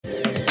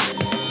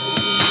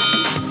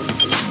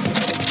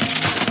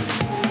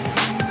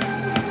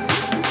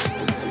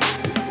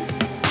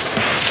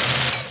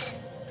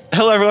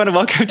everyone,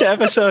 and welcome to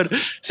episode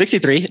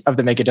 63 of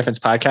the Make a Difference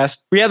podcast.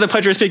 We have the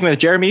pleasure of speaking with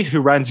Jeremy,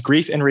 who runs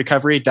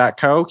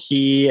griefinrecovery.co.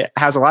 He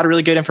has a lot of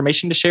really good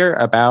information to share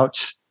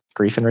about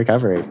grief and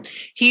recovery.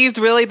 He's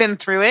really been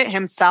through it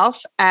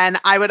himself. And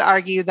I would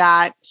argue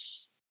that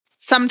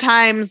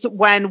sometimes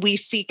when we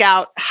seek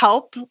out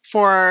help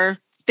for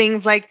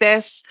things like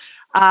this,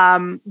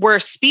 we're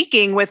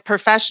speaking with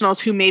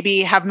professionals who maybe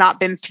have not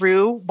been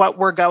through what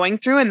we're going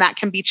through, and that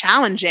can be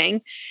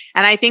challenging.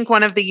 And I think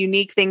one of the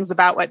unique things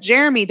about what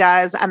Jeremy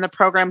does and the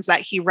programs that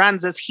he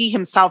runs is he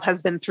himself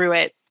has been through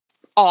it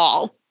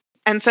all.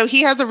 And so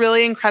he has a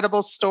really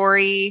incredible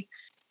story.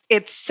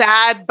 It's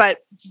sad, but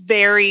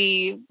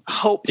very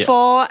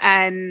hopeful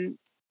and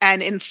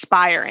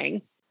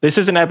inspiring. This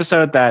is an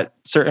episode that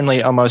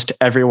certainly almost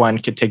everyone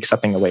could take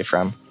something away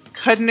from.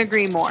 Couldn't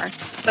agree more.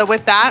 So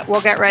with that, we'll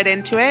get right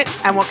into it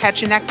and we'll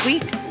catch you next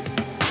week.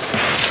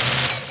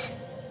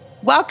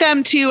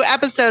 Welcome to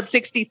episode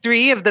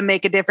 63 of the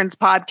Make a Difference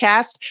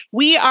podcast.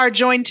 We are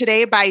joined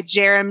today by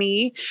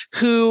Jeremy,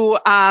 who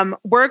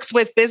works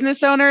with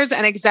business owners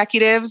and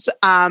executives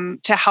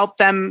to help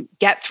them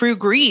get through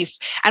grief.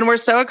 And we're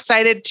so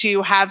excited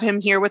to have him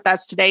here with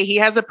us today. He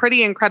has a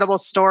pretty incredible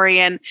story.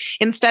 And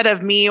instead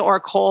of me or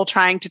Cole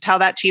trying to tell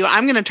that to you,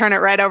 I'm going to turn it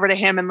right over to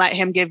him and let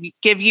him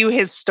give you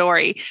his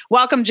story.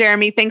 Welcome,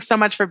 Jeremy. Thanks so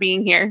much for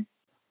being here.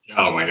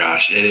 Oh my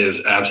gosh, it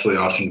is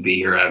absolutely awesome to be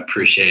here. I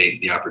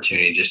appreciate the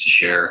opportunity just to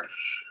share.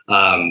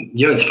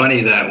 It's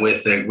funny that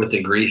with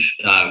the grief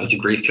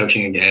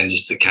coaching, again,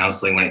 just the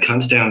counseling, when it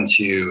comes down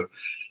to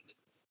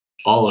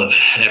all of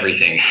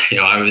everything,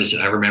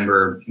 I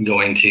remember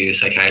going to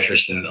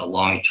psychiatrists a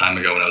long time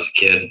ago when I was a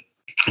kid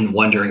and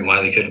wondering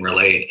why they couldn't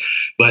relate.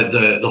 But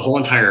the whole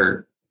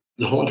entire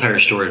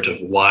story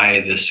of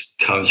why this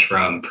comes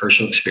from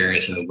personal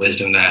experience and the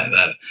wisdom that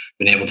I've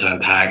been able to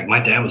unpack. My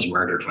dad was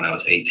murdered when I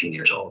was 18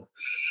 years old.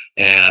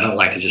 And I don't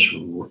like to just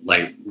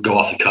go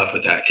off the cuff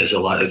with that because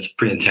it's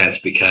pretty intense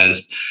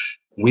because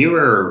my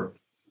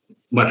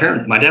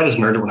dad was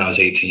murdered when I was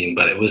 18,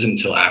 but it wasn't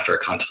until after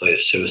I contemplated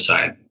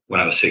suicide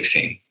when I was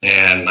 16.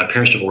 And my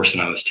parents divorced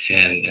when I was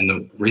 10. And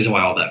the reason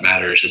why all that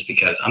matters is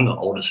because I'm the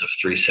oldest of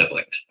 3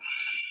 siblings.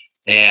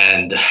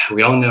 And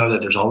we all know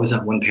that there's always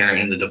that one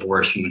parent in the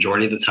divorce, the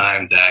majority of the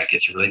time, that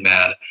gets really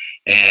mad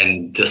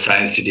and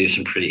decides to do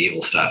some pretty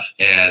evil stuff.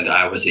 And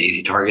I was the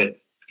easy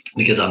target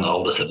because I'm the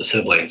oldest of the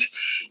siblings.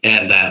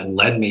 And that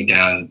led me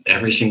down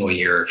every single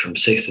year from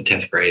 6th to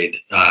 10th grade.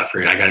 I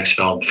got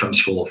expelled from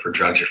school for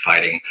drugs or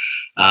fighting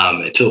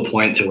to a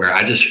point to where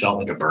I just felt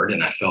like a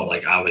burden. I felt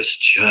like I was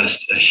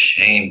just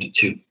ashamed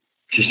to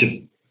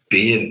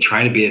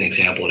trying to be an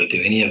example, to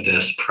do any of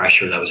this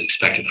pressure that was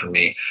expected from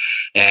me.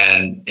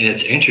 And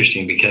it's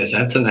interesting because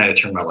that's the night I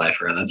turned my life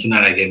around. That's the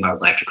night I gave my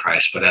life to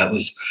Christ. But it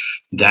was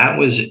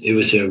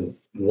a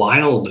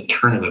wild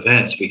turn of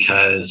events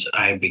because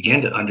I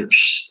began to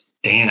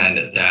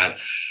understand that,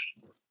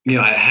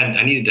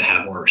 I needed to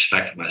have more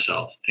respect for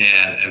myself.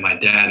 And my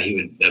dad, he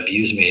would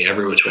abuse me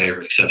every which way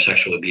except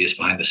sexual abuse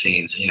behind the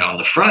scenes. On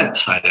the front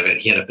side of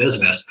it, he had a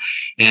business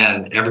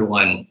and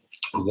everyone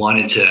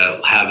wanted to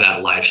have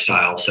that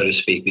lifestyle, so to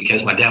speak,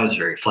 because my dad was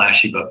very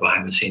flashy, but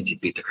behind the scenes, he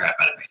beat the crap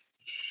out of me.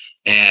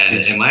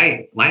 And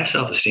my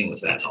self-esteem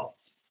was that tall.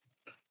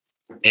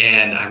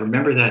 And I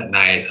remember that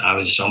night, I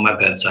was on my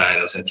bedside.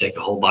 I was going to take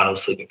a whole bottle of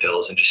sleeping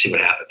pills and just see what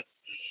happened.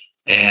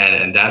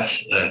 And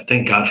that's,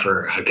 thank God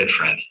for a good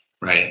friend,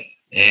 right?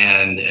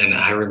 And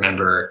I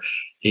remember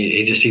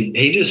he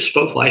just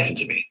spoke life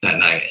into me that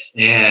night.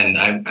 And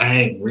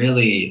I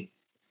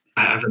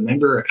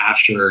remember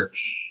after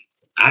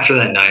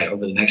that night,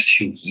 over the next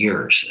 2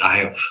 years,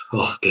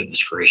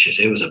 goodness gracious,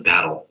 it was a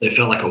battle. It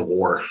felt like a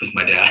war with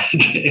my dad.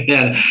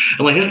 And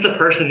I'm like, this is the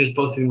person who's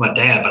supposed to be my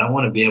dad, but I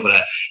want to be able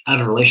to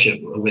have a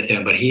relationship with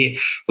him. But he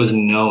was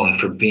known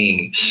for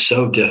being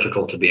so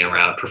difficult to be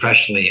around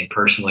professionally and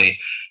personally.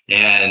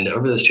 And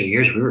over those 2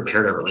 years, we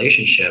repaired our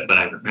relationship. But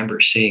I remember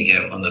seeing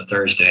him on the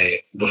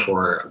Thursday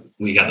before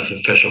we got the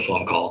official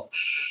phone call.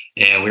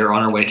 And we were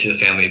on our way to the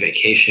family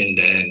vacation,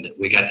 and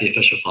we got the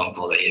official phone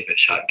call that he had been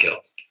shot and killed.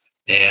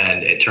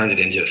 And it turned it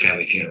into a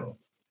family funeral.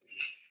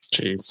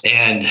 Jeez.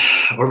 And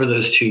over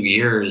those 2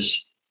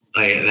 years,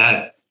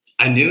 I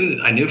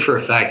knew for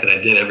a fact that I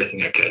did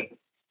everything I could.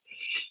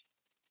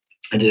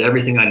 I did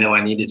everything I know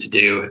I needed to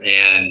do,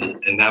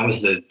 and that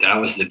was the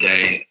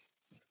day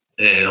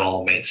it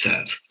all made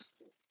sense.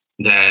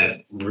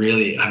 That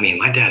really,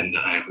 my dad and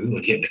I, we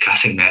would get into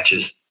cussing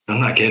matches.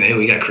 I'm not kidding. Hey,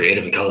 we got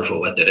creative and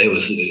colorful with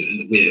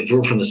it.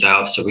 We're from the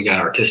South, so we got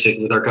artistic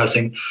with our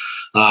cussing.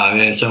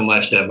 And so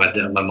much that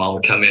my mom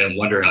would come in and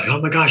wonder, like, oh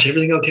my gosh,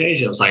 everything okay?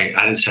 She was like,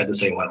 I just had to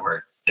say one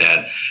word,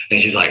 Dad.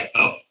 And she's like,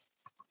 oh,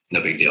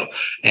 no big deal.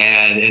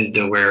 And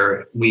to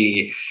where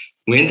we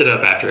ended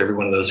up, after every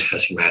one of those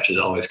cussing matches,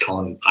 always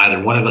calling,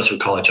 either one of us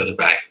would call each other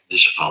back,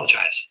 just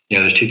apologize.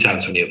 There's 2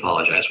 times when you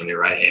apologize, when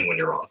you're right and when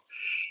you're wrong.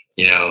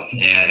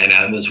 And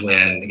that was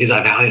because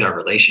I valued our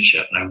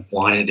relationship and I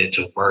wanted it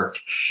to work.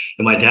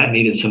 And my dad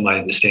needed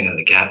somebody to stand in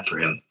the gap for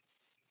him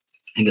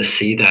and to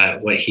see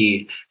that what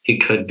he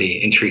could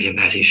be and treat him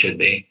as he should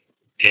be.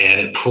 And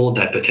it pulled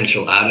that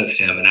potential out of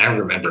him. And I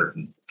remember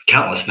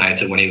countless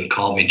nights of when he would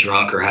call me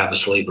drunk or half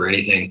asleep or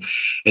anything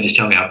and just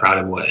tell me how proud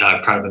of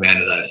the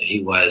man that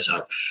he was,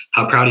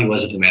 how proud he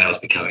was of the man I was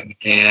becoming.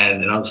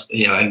 And I was,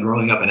 and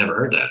growing up, I never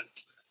heard that.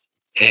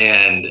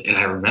 And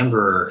I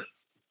remember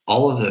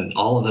all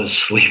of those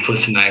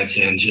sleepless nights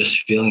and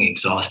just feeling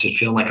exhausted,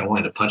 feeling like I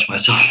wanted to punch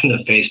myself in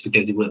the face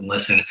because he wouldn't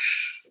listen.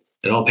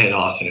 It all paid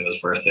off and it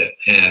was worth it.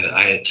 And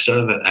I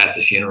stood up at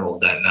the funeral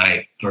that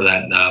night or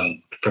that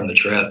from the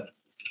trip.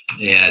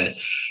 And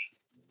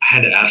I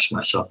had to ask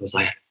myself, I was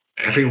like,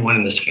 everyone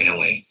in this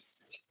family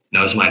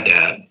knows my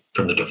dad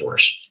from the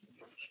divorce.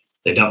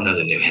 They don't know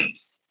the new him,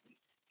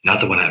 not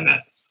the one I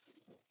met.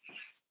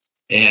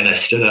 And I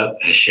stood up,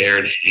 I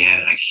shared,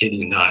 and I kid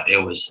you not, it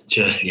was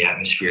just the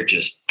atmosphere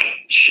just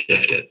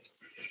shifted.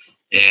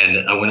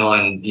 And I went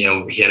on, he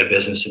had a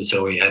business. And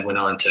so I went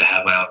on to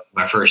have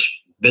my first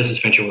business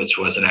venture, which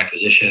was an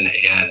acquisition.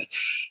 And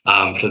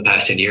for the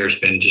past 10 years,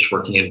 been just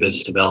working in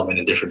business development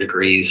in different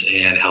degrees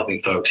and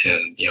helping folks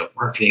in,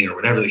 marketing or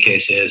whatever the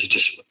case is. It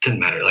just didn't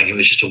matter. Like, it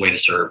was just a way to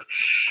serve.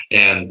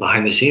 And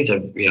behind the scenes,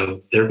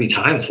 there'd be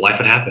times life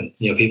would happen.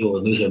 People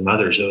would lose their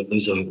mothers, they would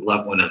lose a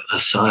loved one, a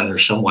son or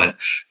someone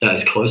that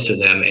is close to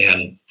them,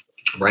 and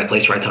right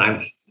place, right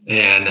time.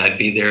 And I'd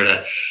be there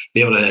to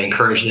be able to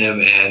encourage them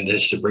and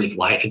just to breathe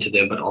life into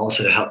them, but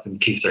also to help them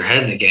keep their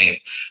head in the game,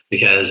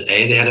 because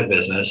A, they had a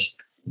business.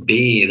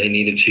 B, they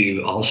needed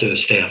to also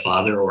stay a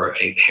father or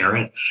a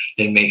parent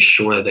and make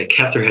sure that they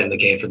kept their head in the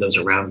game for those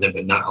around them,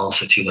 and not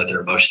also to let their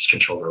emotions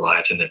control their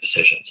lives and their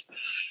decisions.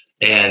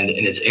 And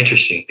it's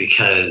interesting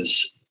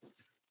because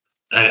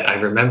I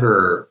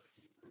remember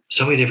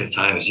so many different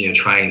times,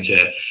 trying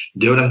to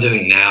do what I'm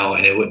doing now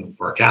and it wouldn't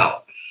work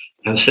out.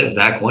 And I'm sitting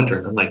back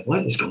wondering, I'm like,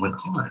 what is going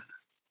on?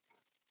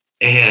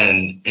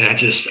 And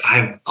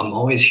I'm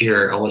always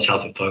here, always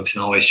helping folks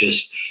and always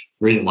just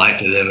breathing life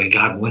into them. And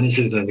God, when is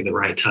it going to be the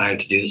right time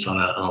to do this on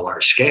a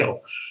large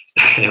scale?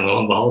 And lo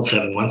and behold,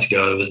 7 months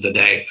ago, it was the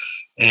day.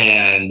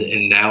 And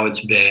now it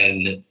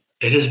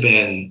has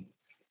been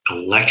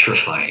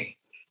electrifying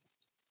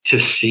to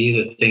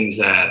see the things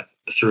that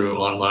through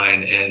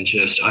online and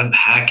just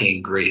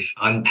unpacking grief,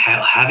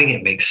 having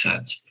it make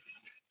sense.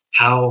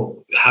 How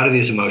do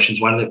these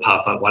emotions, why do they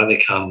pop up? Why do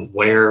they come?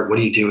 What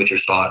do you do with your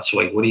thoughts?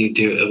 Like, what do you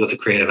do with the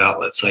creative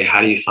outlets? Like, how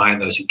do you find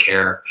those who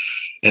care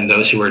and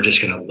those who are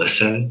just going to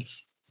listen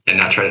and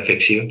not try to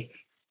fix you?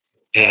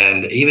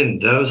 And even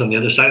those on the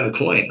other side of the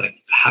coin, like,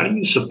 how do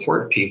you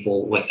support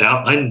people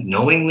without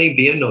unknowingly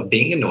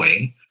being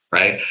annoying,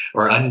 right?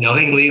 Or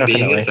unknowingly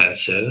being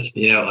offensive,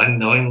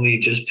 unknowingly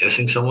just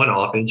pissing someone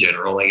off in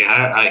general? Like,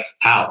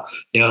 how?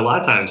 A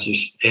lot of times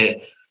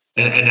and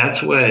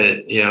that's what,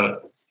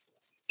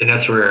 and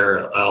that's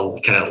where I'll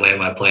kind of land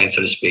my plane,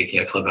 so to speak,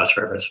 Clubhouse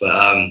reference.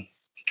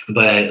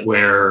 But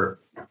where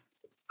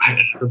I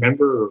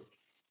remember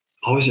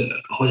always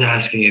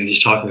asking and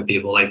just talking to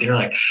people, like, they're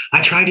like,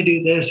 I tried to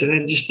do this, and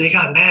then they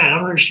got mad. I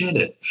don't understand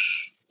it.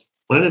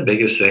 One of the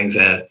biggest things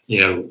that,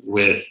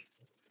 with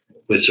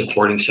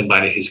supporting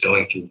somebody who's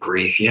going through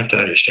grief, you have to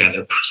understand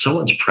that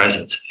someone's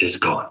presence is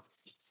gone.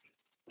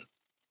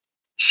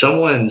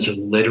 Someone's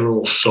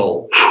literal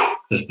soul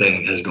has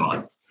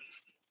gone.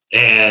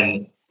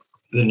 And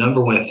the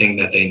number one thing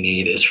that they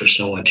need is for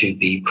someone to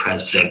be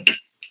present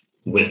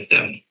with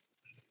them.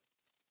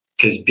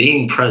 Because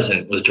being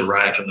present was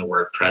derived from the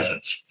word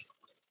presence.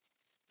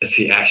 It's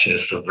the action,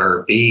 it's the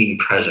verb, being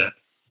present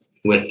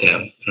with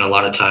them. And a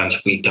lot of times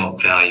we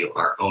don't value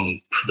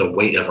the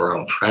weight of our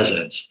own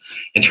presence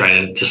and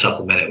try to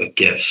supplement it with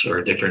gifts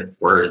or different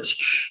words.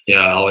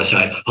 I always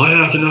say, oh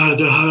yeah, I can know how to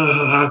do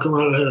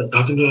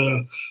how can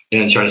do,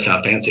 and try to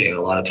sound fancy. And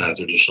a lot of times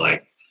they're just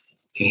like,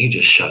 can you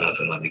just shut up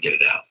and let me get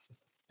it out?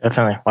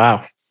 Definitely.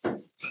 Wow.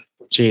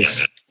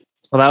 Jeez.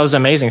 Well, that was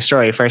an amazing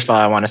story. First of all,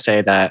 I want to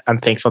say that I'm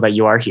thankful that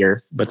you are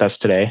here with us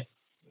today,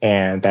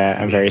 and that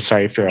I'm very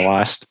sorry for your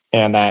loss,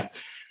 and that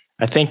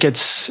I think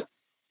it's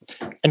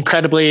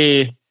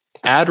incredibly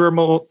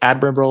admirable,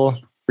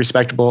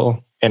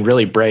 respectable, and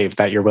really brave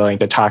that you're willing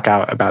to talk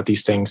out about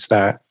these things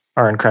that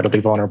are incredibly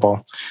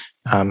vulnerable.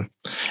 And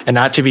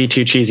not to be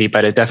too cheesy,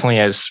 but it definitely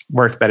is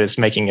work that is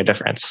making a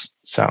difference.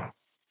 So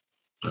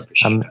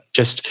I'm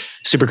just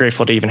super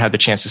grateful to even have the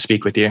chance to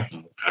speak with you.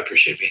 I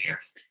appreciate being here.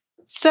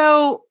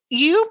 So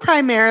you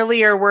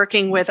primarily are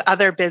working with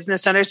other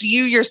business owners.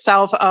 You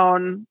yourself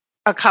own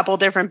a couple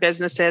different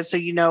businesses, so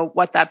you know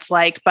what that's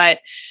like. But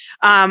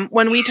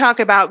when we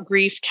talk about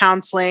grief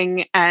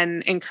counseling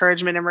and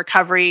encouragement and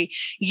recovery,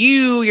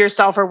 you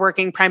yourself are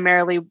working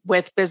primarily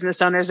with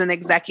business owners and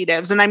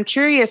executives. And I'm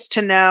curious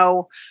to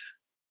know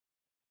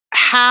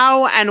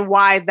how and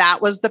why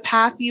that was the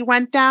path you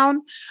went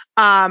down.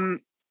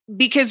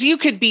 Because you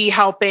could be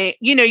helping,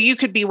 you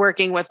could be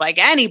working with like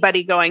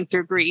anybody going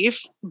through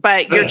grief,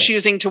 but you're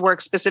choosing to work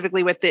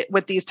specifically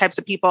with these types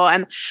of people.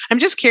 And I'm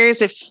just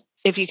curious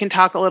if you can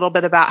talk a little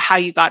bit about how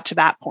you got to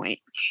that point.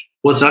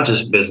 Well, it's not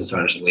just business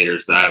owners and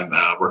leaders. I'm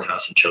working on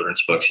some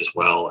children's books as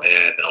well,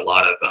 and a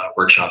lot of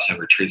workshops and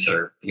retreats that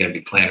are going to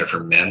be planned for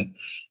men.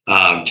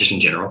 just in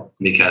general,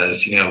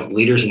 because,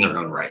 leaders in their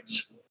own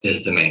rights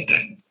is the main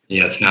thing.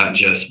 It's not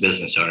just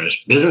business owners.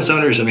 Business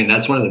owners, I mean,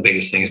 that's one of the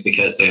biggest things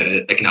because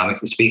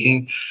economically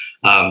speaking,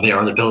 they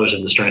are the pillars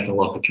of the strength of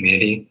the local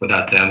community.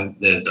 Without them,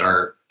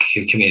 our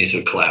communities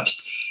would collapse.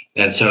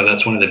 And so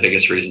that's one of the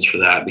biggest reasons for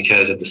that,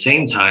 because at the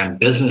same time,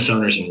 business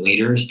owners and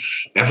leaders,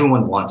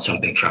 everyone wants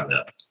something from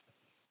them.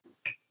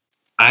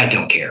 I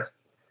don't care.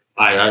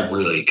 I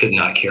really could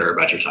not care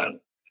about your title.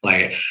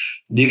 Like,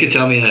 you could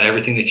tell me that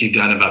everything that you've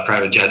done about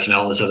private jets and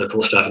all this other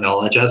cool stuff and all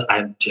that jazz,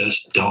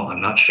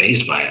 I'm not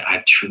fazed by it.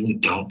 I truly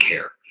don't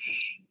care.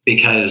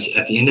 Because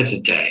at the end of the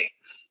day,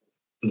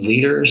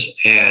 leaders,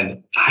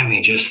 and I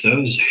mean, just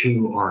those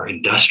who are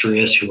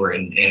industrious, who are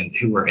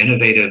who are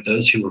innovative,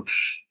 those who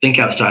think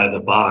outside of the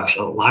box,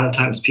 a lot of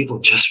times people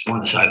just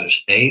want to either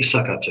A,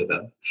 suck up to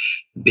them,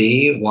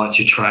 B, want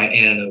to try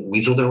and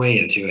weasel their way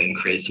into it and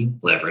create some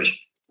leverage.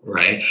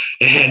 Right.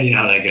 And you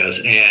know how that goes.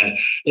 And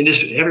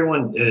just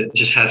everyone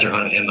just has their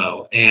own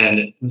MO.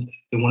 And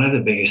one of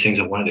the biggest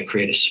things I wanted to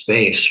create a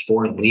space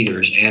for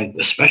leaders and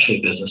especially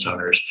business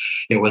owners,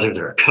 whether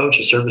they're a coach,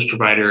 a service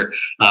provider,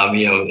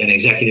 an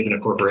executive in a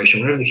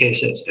corporation, whatever the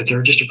case is, if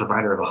they're just a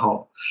provider of a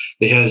home,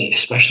 because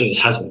especially as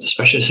husbands,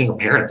 especially as single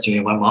parents,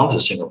 my mom's a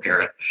single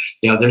parent,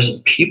 there's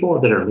people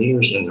that are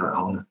leaders in their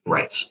own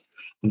rights.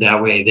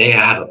 That way they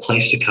have a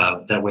place to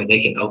come. That way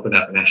they can open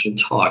up and actually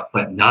talk,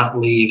 but not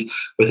leave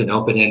with an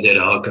open-ended,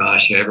 oh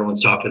gosh,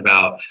 everyone's talking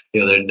about,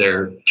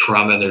 their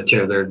trauma, their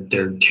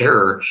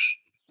terror.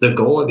 The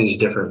goal of these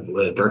different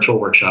virtual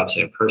workshops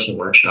and in-person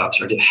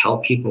workshops are to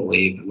help people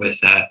leave with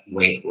that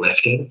weight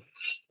lifted,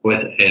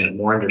 with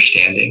more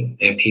understanding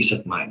and peace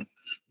of mind.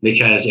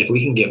 Because if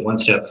we can get one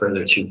step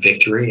further to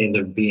victory and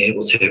to be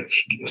able to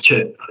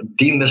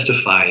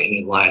demystify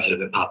any lies that have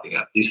been popping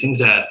up, these things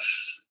that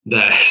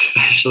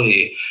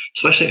especially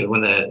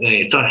when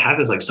it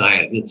happens like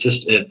science,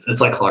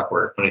 it's like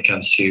clockwork when it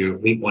comes to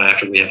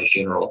after we have a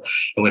funeral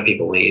and when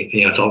people leave,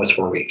 it's always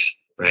 4 weeks,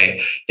 right?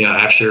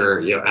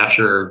 After we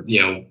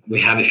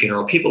have the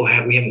funeral,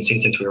 we haven't seen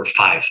since we were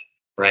 5,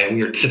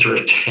 right? Since we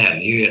were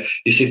 10. You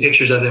see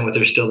pictures of them with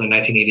their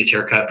 1980s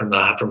haircut from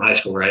high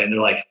school, right? And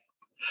they're like,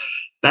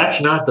 that's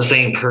not the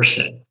same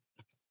person.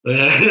 But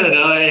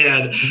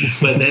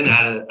then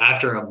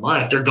after a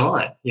month, they're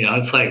gone.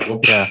 It's like,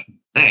 well, yeah.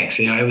 Thanks.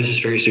 It was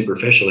just very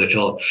superficial. I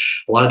feel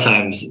a lot of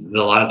times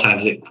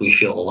we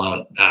feel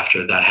alone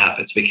after that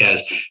happens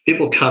because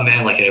people come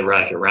in like a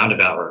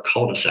roundabout or a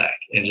cul-de-sac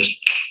and just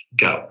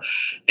go.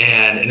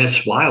 And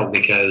it's wild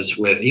because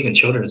with even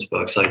children's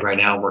books, like right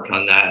now I'm working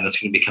on that and that's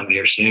going to be coming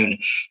here soon,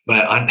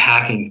 but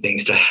unpacking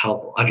things to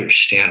help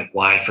understand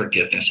why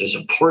forgiveness is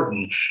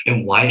important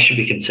and why it should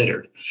be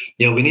considered.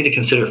 We need to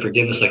consider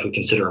forgiveness like we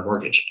consider a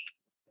mortgage.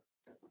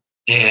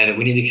 And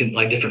we need to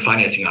like different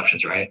financing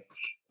options, right?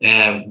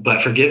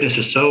 But forgiveness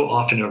is so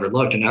often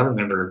overlooked. And I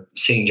remember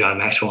seeing John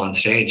Maxwell on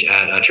stage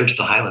at Church of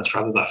the Highlands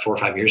probably about 4 or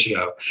 5 years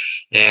ago.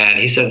 And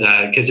he said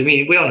that, because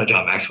we all know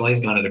John Maxwell. He's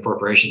gone into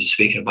corporations to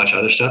speak and a bunch of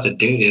other stuff. The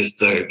dude he's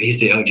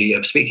the OG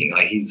of speaking.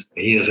 Like he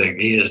is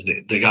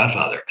the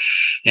godfather.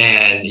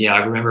 And I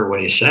remember what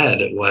he said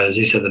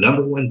the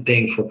number one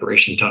thing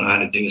corporations don't know how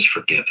to do is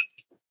forgive.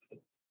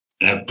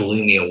 And that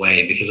blew me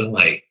away because I'm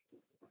like,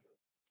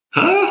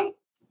 huh?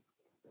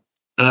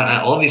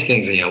 All these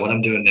things, what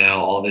I'm doing now,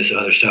 all this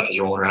other stuff is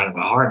rolling around in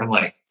my heart. And I'm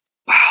like,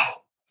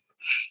 wow.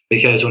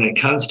 Because when it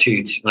comes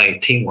to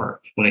like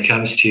teamwork, when it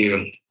comes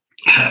to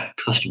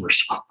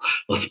customers,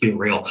 let's be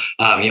real,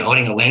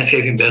 owning a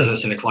landscaping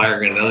business and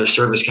acquiring another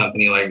service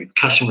company, like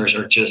customers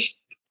are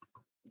just,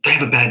 they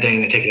have a bad day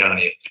and they take it out on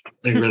you.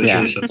 They really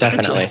do.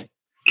 Definitely.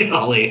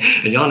 Golly,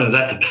 and y'all know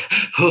that.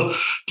 Oh,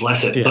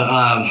 bless it. Yeah.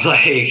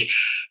 But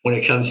when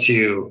it comes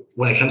to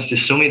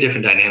so many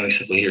different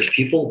dynamics of leaders,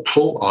 people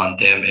pull on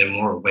them in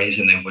more ways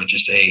than they would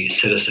just a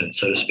citizen,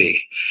 so to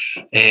speak,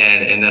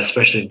 and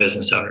especially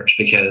business owners,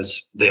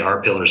 because they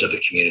are pillars of the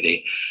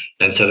community.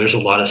 And so there's a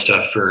lot of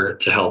stuff to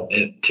help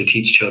to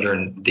teach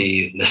children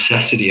the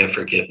necessity of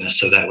forgiveness,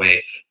 so that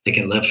way they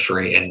can live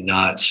free and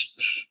not,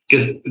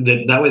 because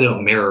that way they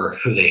don't mirror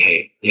who they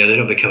hate. They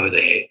don't become who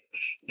they hate.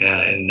 In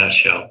a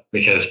nutshell,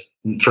 because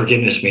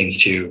forgiveness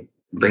means to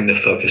bring the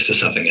focus to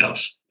something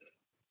else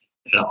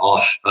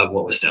off of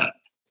what was done.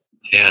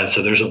 And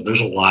so there's a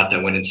lot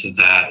that went into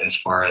that as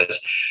far as,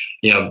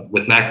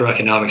 with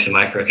macroeconomics and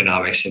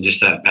microeconomics and just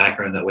that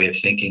background, that way of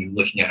thinking,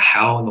 looking at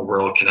how in the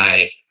world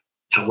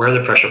where are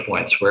the pressure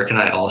points? Where can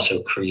I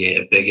also create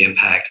a big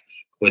impact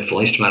with the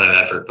least amount of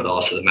effort, but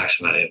also the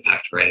maximum amount of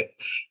impact, right?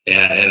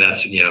 And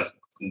that's,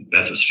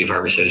 that's what Steve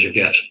Harvey said is your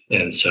gift.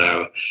 And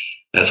so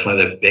that's one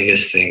of the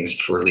biggest things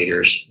for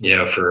leaders,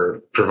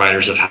 for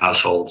providers of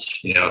households.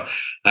 I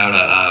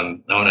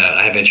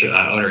have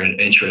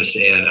interest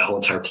in a whole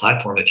entire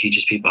platform that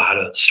teaches people how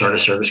to start a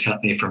service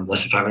company from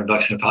less than $500 in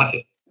their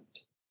pocket.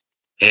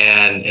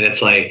 And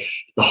it's like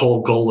the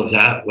whole goal of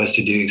that was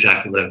to do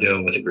exactly what I'm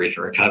doing with the Grief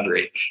and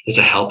Recovery, is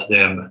to help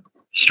them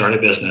start a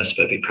business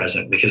but be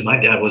present. Because my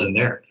dad wasn't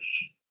there.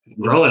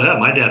 Growing up,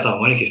 my dad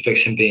thought money could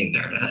fix him being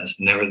there. That's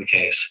never the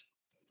case.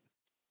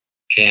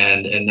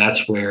 And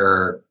that's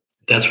where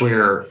that's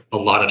where a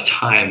lot of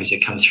times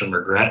it comes from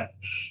regret.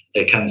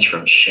 It comes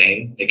from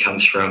shame. It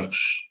comes from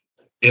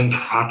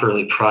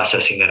improperly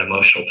processing that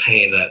emotional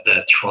pain,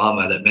 that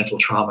trauma, that mental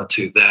trauma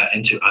to that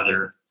into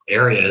other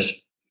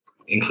areas,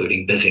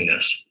 including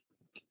busyness.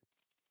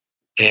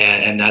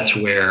 And that's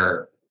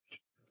where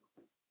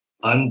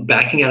I'm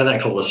backing out of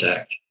that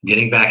cul-de-sac,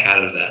 getting back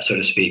out of that, so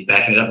to speak,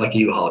 backing it up like a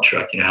U-Haul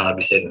truck, how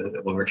we said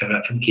when we're coming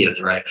up from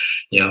kids, right?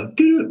 Like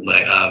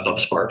Bubba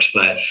Sparks.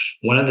 But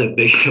one of the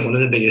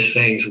biggest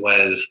things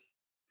was,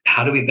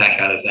 how do we back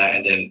out of that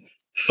and then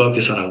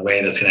focus on a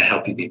way that's going to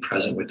help you be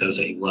present with those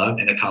that you love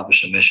and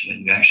accomplish the mission that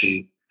you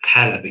actually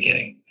had in the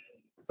beginning.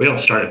 We don't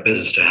start a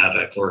business to have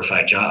a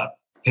glorified job.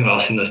 You've all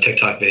seen those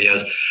TikTok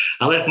videos.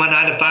 I left my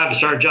 9 to 5 to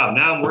start a job.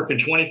 Now I'm working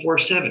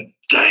 24/7.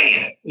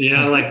 Dang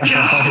it. Like,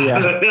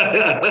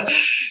 yeah.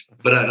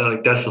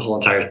 But that's the whole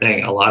entire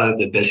thing. A lot of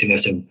the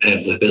busyness and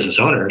with business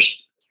owners,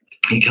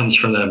 it comes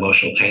from that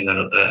emotional pain,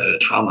 that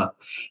trauma,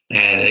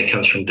 and it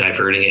comes from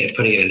diverting it and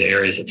putting it into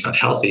areas that's not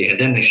healthy. And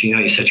then next thing you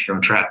know, you set your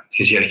own trap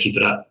because you got to keep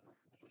it up.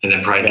 And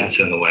then pride gets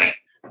in the way.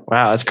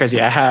 Wow, that's crazy.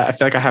 I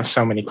feel like I have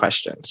so many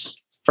questions.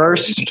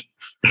 First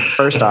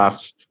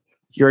off,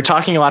 you were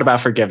talking a lot about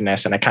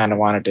forgiveness, and I kind of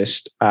want to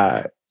just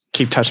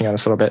keep touching on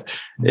this a little bit.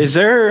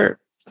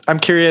 I'm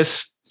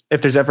curious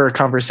if there's ever a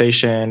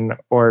conversation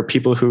or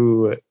people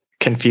who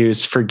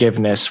confuse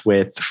forgiveness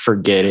with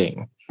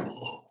forgetting.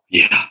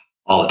 Yeah,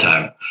 all the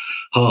time.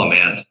 Oh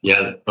man.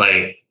 Yeah.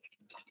 Like,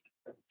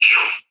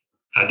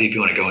 how deep you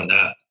want to go in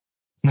that?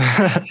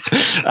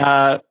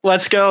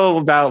 Let's go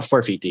about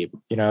 4 feet deep,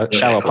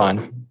 shallow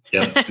pond.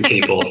 Yep,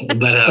 kiddie pool.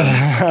 But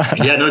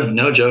yeah,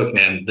 no joke,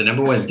 man. The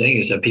number one thing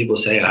is that people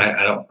say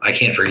I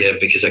can't forgive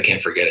because I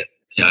can't forget it.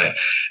 And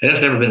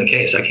that's never been the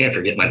case. I can't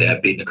forget my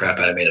dad beating the crap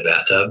out of me in a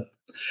bathtub.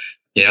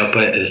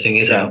 But the thing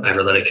is, I don't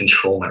ever let it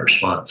control my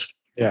response.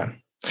 Yeah.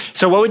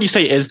 So what would you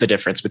say is the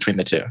difference between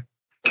the two?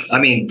 I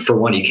mean, for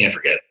one, you can't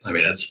forget. I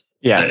mean, this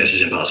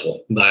is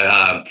impossible.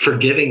 But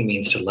forgiving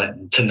means to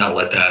not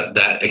let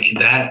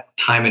that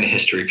time in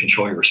history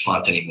control your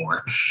response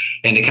anymore.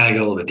 And to kind of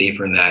go a little bit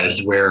deeper in that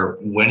is where,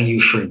 when you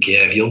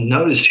forgive, you'll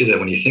notice too that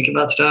when you think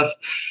about stuff,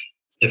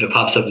 if it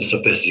pops up and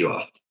still pisses you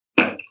off,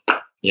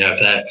 if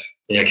that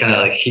kind of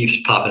like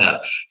keeps popping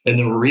up. And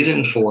the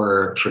reason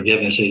for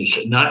forgiveness is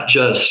not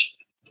just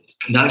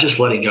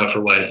letting go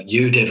for what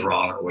you did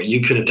wrong or what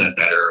you could have done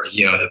better, or,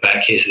 the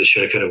bad case of the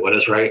shoulda, coulda,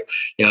 wouldas, right?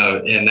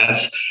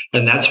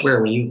 And that's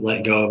where when you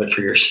let go of it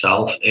for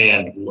yourself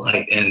and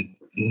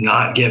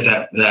not give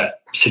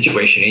that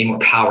situation any more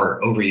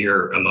power over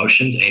your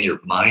emotions and your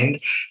mind,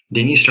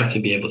 then you start to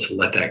be able to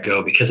let that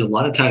go, because a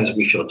lot of times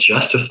we feel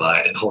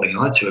justified in holding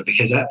on to it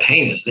because that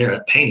pain is there.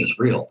 That pain is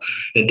real.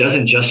 It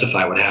doesn't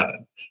justify what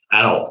happened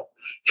at all.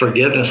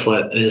 Forgiveness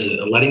is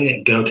letting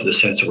it go to the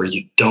sense where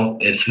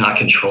it's not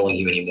controlling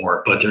you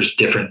anymore, but there's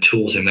different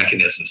tools and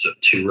mechanisms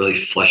to really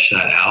flesh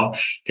that out,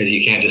 because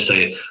you can't just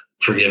say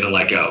forgive and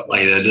let go.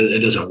 Like it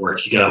doesn't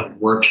work. You got to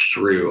work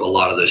through a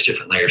lot of those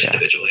different layers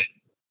individually.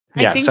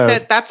 I think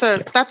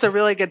that's a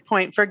really good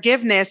point.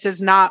 Forgiveness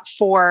is not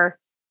for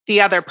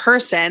the other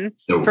person.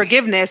 Nope.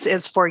 Forgiveness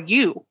is for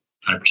you.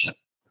 100%.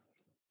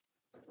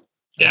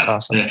 Yeah. That's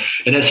awesome.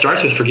 And it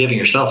starts with forgiving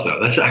yourself, though.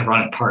 That's the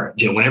ironic part.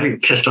 Whenever you're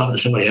pissed off at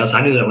somebody else,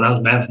 I knew that when I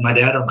was mad at my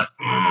dad, I'm like,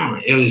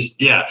 it was,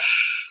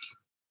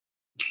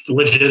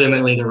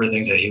 legitimately, there were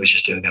things that he was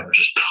just doing that were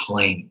just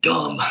plain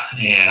dumb.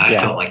 And I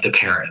felt like the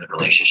parent in the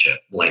relationship,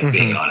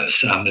 being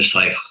honest. I'm just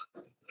like,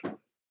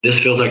 this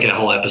feels like a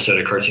whole episode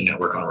of Cartoon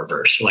Network on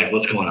reverse. Like,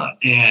 what's going on?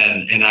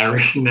 And I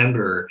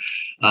remember,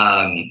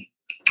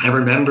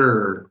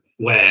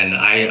 when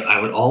I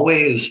would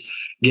always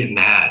get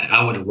mad,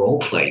 I would role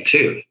play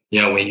too.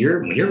 When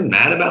you're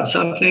mad about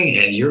something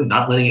and you're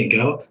not letting it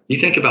go, you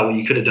think about what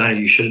you could have done or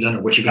you should have done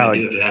or what you're going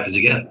to do if it happens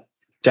again.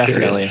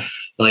 Definitely. Period.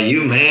 Like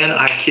man,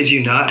 I kid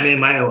you not, man,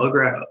 my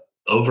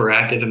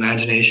overactive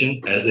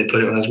imagination, as they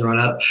put it when I was growing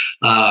up,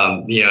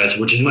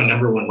 which is my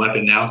number one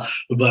weapon now.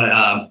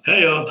 But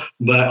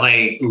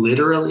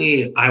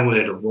literally, I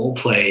would role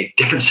play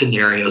different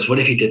scenarios. What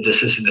if he did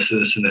this, and this,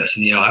 and this, and this?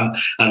 And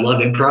I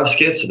love improv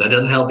skits, so that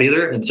doesn't help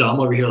either. And so I'm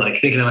over here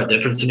thinking about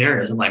different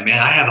scenarios. I'm like, man,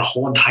 I have a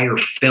whole entire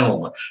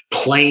film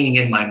playing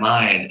in my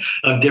mind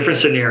of different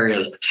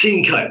scenarios,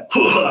 scene cut,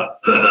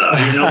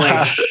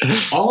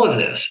 all of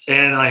this.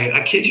 And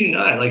I kid you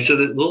not, so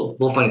the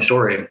little funny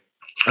story.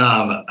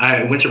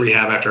 I went to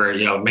rehab after,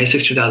 May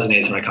 6, 2008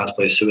 is when I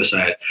contemplated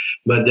suicide.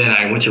 But then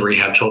I went to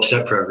rehab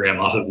 12-step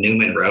program off of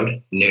Newman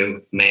Road,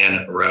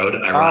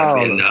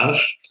 ironically enough.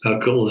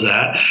 How cool is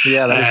that?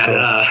 Yeah, that's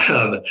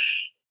cool.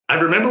 I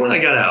remember when I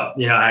got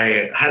out,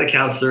 I had a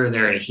counselor in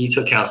there and he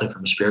took counseling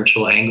from a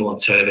spiritual angle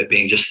instead of it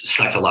being just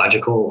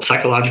psychological.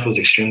 Psychological is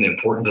extremely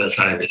important, but that's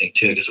not everything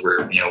too, because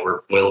we're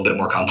a little bit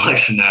more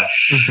complex than that.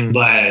 Mm-hmm.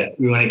 But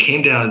when it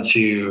came down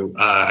to,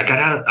 I got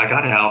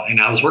out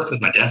and I was working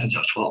with my dad since I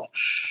was 12.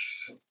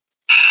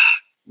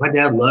 My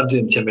dad loved to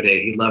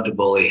intimidate. He loved to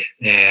bully.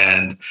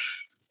 And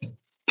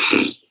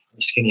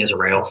skinny as a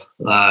rail,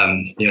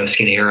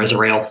 skinnier as a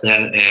rail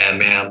then. And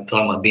man, I'm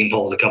talking about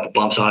beanpole with a couple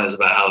bumps on it is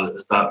about how it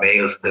was about me.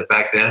 It was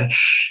back then.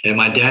 And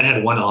my dad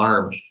had one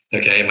arm.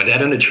 Okay. My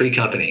dad owned a tree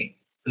company,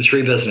 a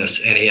tree business,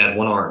 and he had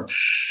one arm.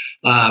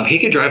 He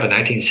could drive a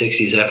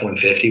 1960s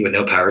F-150 with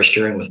no power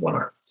steering with one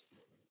arm.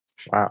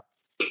 Wow.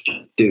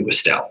 Dude was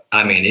stout.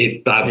 I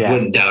mean, I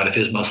wouldn't doubt if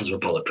his muscles were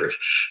bulletproof.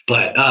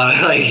 But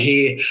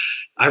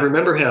I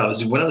remember how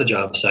I went on the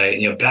job site,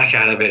 back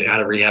out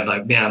of rehab,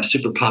 like, man, I'm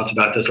super pumped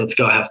about this. Let's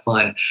go have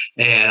fun.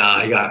 And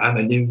I'm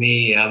a new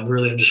me. I'm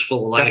just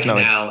full of life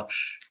now.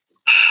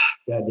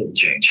 That didn't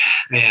change.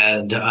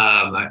 And,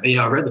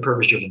 I read The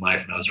Purpose-Driven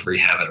Life when I was in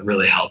rehab, and it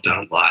really helped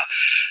out a lot.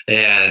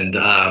 And,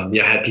 I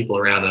had people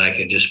around that I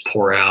could just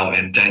pour out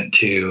and vent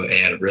to,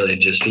 and really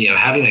just,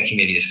 having that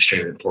community is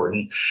extremely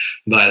important.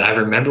 But I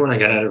remember when I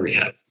got out of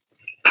rehab,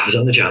 I was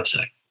on the job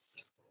site,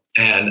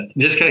 and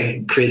just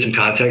kind of create some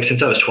context.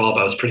 Since I was 12,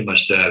 I was pretty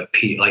much the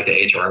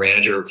HR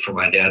manager for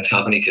my dad's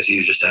company, because he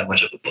was just that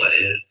much of a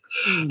butthead.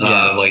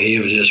 He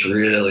was just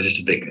really just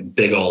a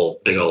big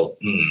old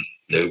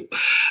nope.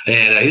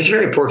 And he was a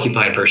very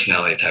porcupine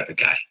personality type of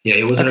guy. Yeah,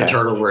 he wasn't a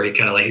turtle where he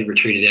kind of he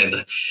retreated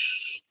in.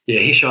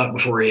 He shot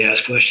before he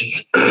asked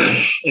questions.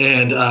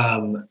 And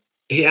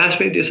he asked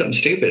me to do something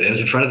stupid. It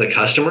was in front of the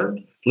customer.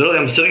 Literally,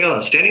 I'm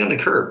standing on the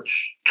curb.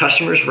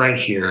 Customer's right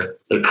here.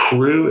 The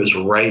crew is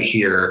right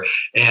here.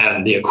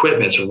 And the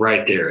equipment's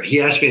right there.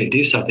 He asked me to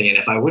do something. And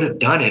if I would have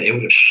done it, it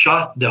would have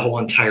shot the whole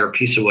entire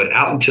piece of wood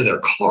out into their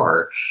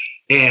car.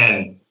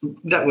 And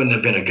that wouldn't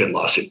have been a good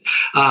lawsuit.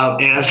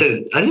 And I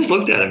said, I just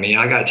looked at him.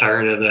 I got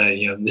tired of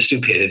the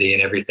stupidity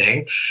and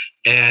everything.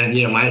 And,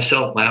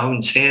 my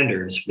own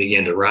standards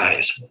began to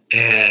rise.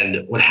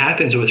 And what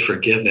happens with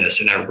forgiveness,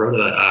 and I wrote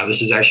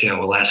this is actually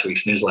on last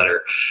week's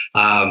newsletter.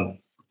 I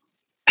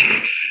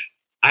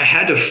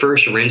had to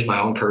first raise my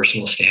own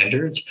personal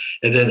standards,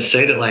 and then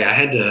say that I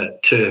had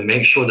to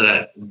make sure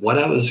that what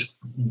I was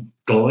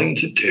going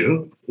to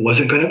do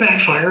wasn't going to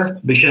backfire,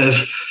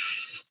 because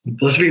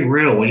let's be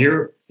real, when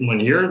you're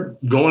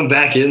going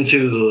back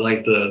into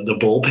the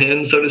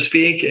bullpen, so to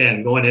speak,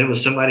 and going in with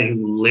somebody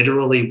who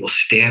literally will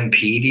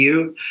stampede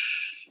you.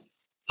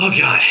 Oh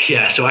God.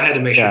 Yeah. So I had to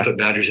make sure to put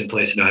boundaries in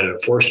place and know how to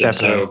enforce it.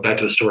 So back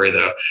to the story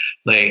though,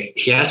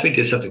 he asked me to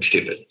do something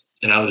stupid,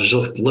 and I was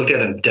just looked at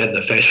him dead in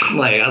the face.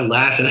 I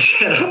laughed and I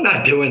said, I'm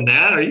not doing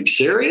that. Are you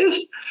serious?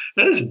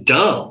 That is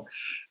dumb.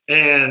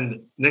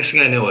 And next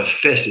thing I know, a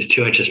fist is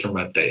 2 inches from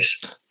my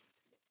face.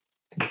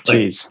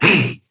 Jeez.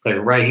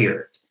 Right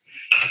here.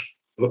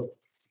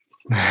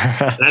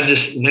 That's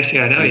just next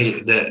thing I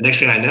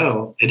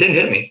know, it didn't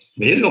hit me.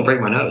 He was going to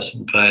break my nose,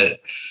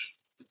 but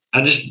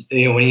I just,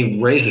 when he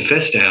raised the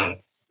fist down,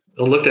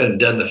 I looked at him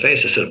dead in the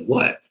face. I said,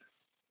 what?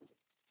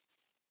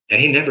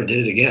 And he never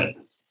did it again.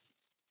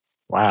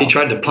 Wow. He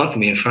tried to punk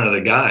me in front of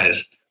the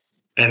guys.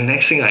 And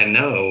next thing I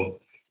know,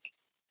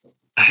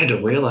 I had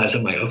to realize,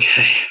 I'm like,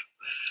 okay,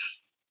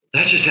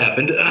 that just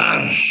happened.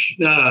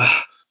 My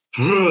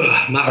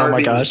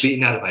heartbeat was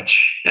beating out of my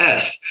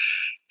chest.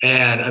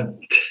 And I'm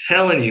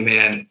telling you,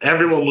 man,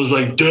 everyone was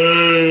like,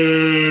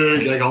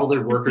 dang, all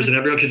their workers and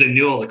everyone, because they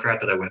knew all the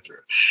crap that I went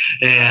through,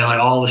 and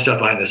all the stuff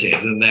behind the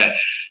scenes. And that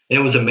it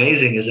was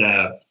amazing is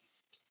that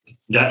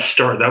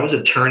was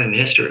a turn in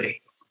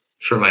history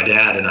for my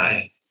dad and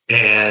I.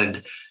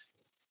 And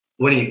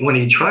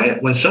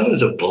when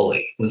someone's a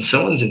bully, when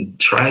someone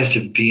tries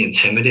to be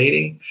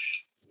intimidating,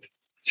 you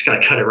just got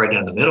to cut it right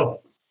down the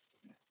middle.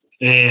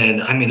 And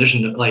there's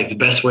the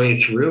best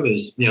way through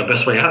is,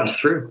 best way out is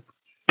through.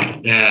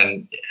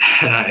 And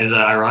the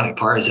ironic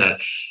part is that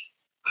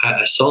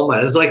I saw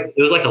it was like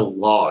a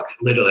log,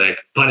 literally,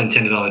 pun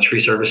intended on the tree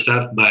service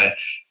stuff, but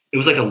it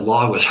was like a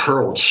log was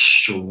hurled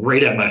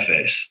straight at my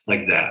face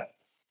like that.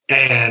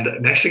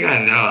 And next thing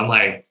I know,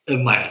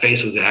 my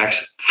face was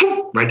axed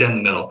right down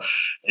the middle.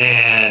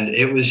 And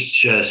it was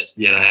just,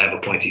 I have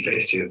a pointy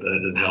face too, but it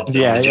didn't help.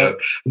 Joke.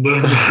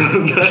 But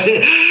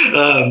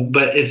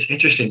it's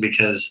interesting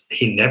because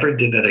he never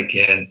did that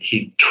again.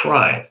 He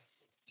tried.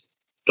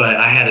 But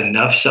I had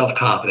enough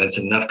self-confidence,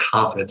 enough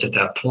confidence at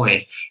that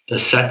point to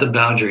set the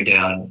boundary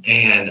down.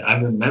 And I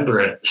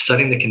remember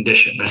setting the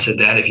condition. I said,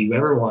 Dad, if you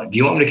ever do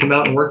you want me to come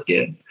out and work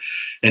again?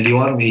 And do you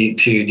want me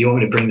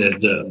to bring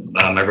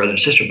my brother and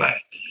sister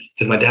back?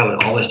 Because my dad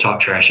would always talk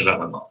trash about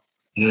my mom,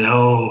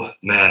 no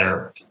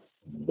matter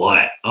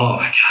what. Oh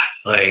my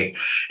God.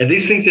 And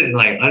these things that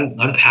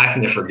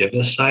unpacking the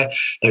forgiveness side,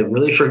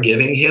 really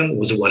forgiving him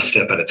was one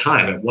step at a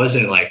time. It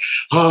wasn't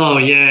oh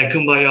yeah,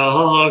 kumbaya,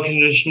 oh, can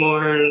you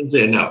more?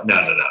 No.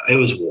 It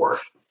was war,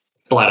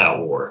 flat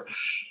out war.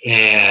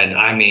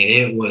 And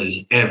it was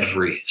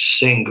every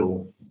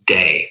single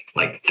day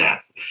like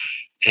that.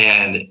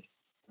 And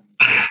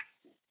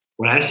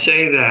when I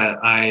say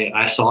that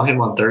I saw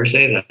him on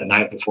Thursday, that the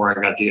night before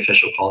I got the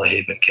official call that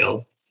he'd been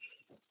killed,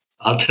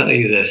 I'll tell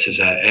you this, is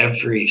that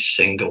every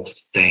single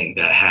thing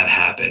that had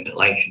happened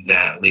like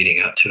that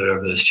leading up to it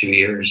over those 2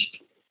 years,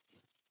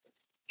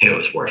 it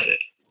was worth it.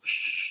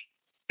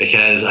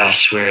 Because I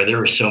swear there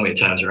were so many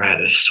times where I had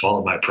to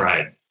swallow my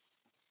pride.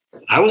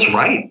 I was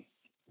right.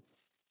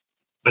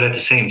 But at the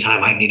same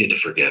time, I needed to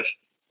forgive.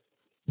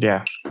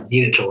 Yeah. I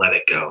needed to let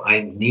it go.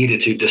 I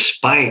needed to,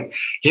 despite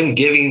him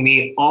giving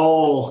me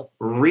all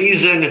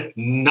reason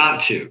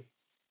not to.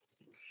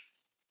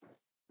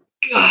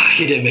 God,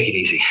 he didn't make it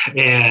easy.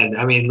 And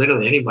I mean,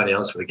 literally anybody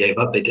else would have gave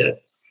up, they did.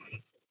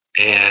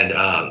 And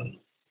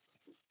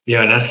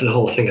and that's the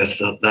whole thing.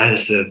 That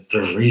is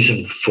the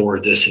reason for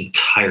this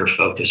entire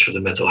focus for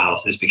the mental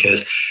health, is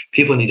because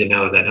people need to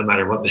know that no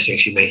matter what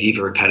mistakes you make,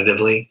 even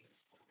repetitively,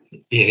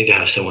 you need to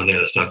have someone there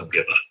that's not going to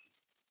give up.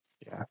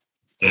 Yeah.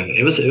 And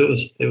it was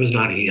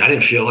not easy. I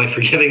didn't feel like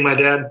forgiving my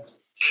dad.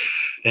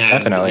 And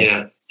Definitely.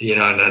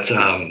 and that's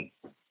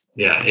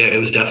it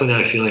was definitely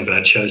not a feeling, but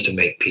I chose to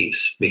make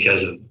peace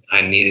because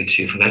I needed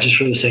to, not just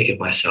for the sake of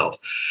myself,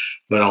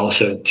 but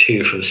also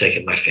too for the sake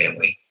of my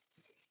family.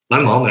 My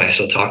mom and I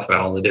still talk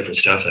about all the different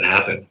stuff that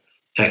happened.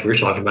 Heck, we were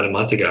talking about a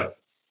month ago,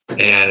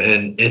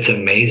 and it's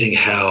amazing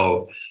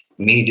how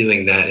me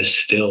doing that is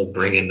still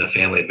bringing the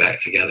family back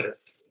together.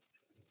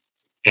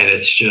 And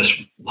it's just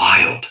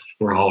wild.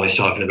 We're always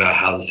talking about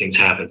how the things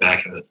happened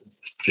back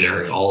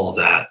during all of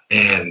that,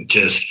 and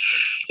just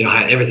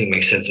everything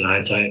makes sense in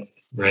hindsight,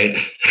 right?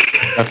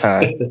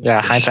 Definitely.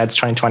 Yeah, hindsight's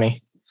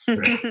 2020.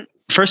 Right.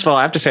 First of all,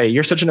 I have to say,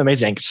 you're such an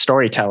amazing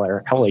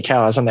storyteller. Holy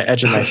cow, I was on the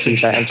edge of my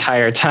seat that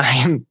entire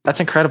time. That's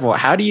incredible.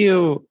 How do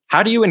you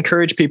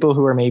encourage people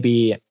who are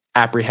maybe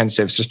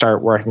apprehensive to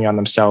start working on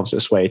themselves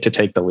this way, to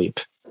take the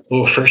leap?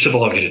 Well, first of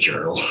all, get a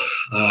journal.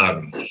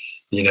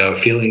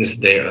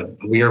 Feelings there.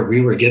 We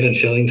were given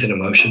feelings and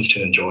emotions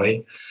to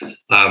enjoy,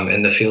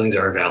 and the feelings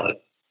are valid.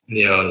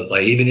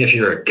 Like even if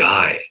you're a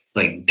guy,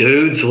 like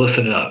dudes,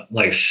 listen up.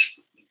 Like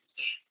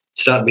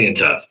stop being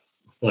tough.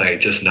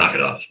 Like just knock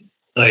it off.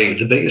 Like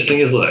the biggest thing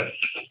is, look,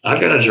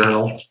 I've got a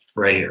journal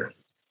right here,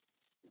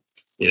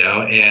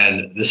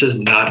 and this is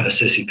not a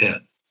sissy pen.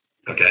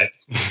 Okay.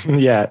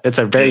 Yeah. It's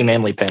a very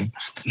manly pen.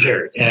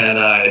 Very. And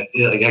I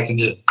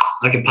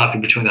can pop you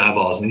between the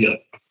eyeballs and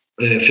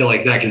feel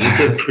like that, because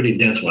it's a pretty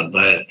dense one.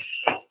 But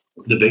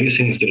the biggest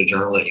thing is get a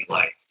journal that you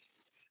like,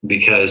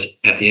 because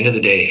at the end of the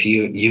day, if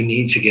you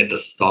need to get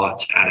the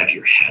thoughts out of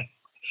your head,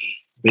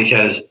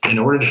 because in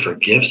order to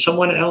forgive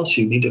someone else,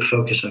 you need to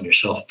focus on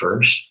yourself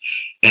first.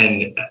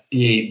 And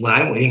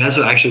that's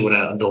actually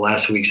what the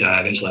last week's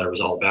newsletter was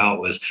all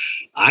about. Was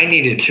I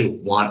needed to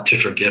want to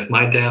forgive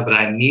my dad, but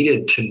I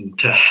needed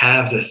to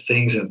have the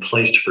things in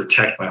place to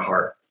protect my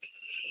heart,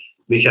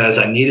 because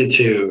I needed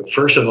to,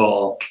 first of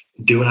all,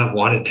 do what I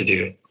wanted to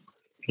do.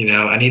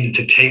 I needed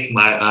to take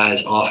my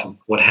eyes off of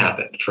what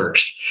happened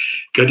first.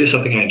 Go do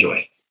something I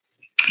enjoy.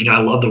 I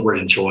love the word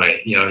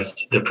enjoy.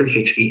 It's the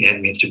prefix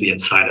en means to be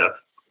inside of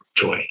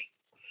joy.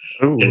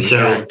 Ooh, and so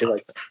yeah, I feel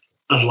like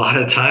a lot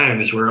of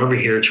times we're over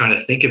here trying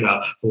to think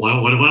about,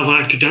 well, what do I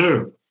like to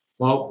do?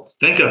 Well,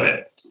 think of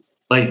it.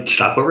 Like,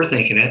 stop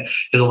overthinking it.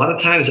 Because a lot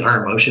of times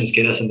our emotions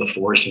get us in the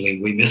forest,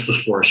 and we miss the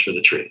forest for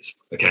the trees.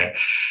 Okay.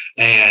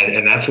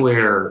 And that's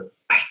where,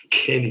 I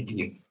kid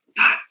you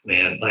not,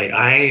 man. Like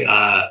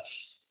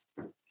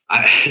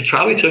it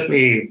probably took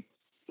me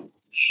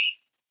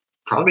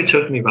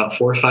about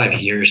 4 or 5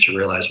 years to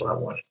realize what I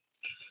wanted.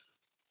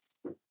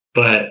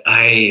 But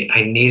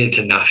I needed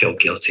to not feel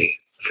guilty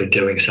for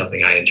doing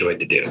something I enjoyed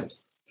to do.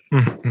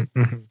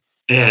 Mm-hmm.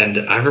 And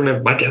I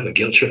remember my dad would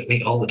guilt trip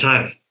me all the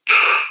time.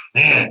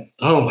 Man,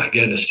 oh my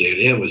goodness, dude.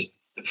 It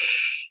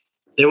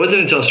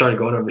wasn't until I started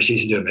going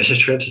overseas and doing business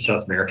trips in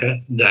South America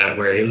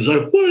where he was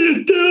like, what are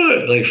you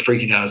doing? Like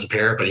freaking out as a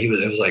parent, but it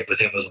was like, with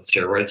him, it was on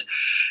steroids.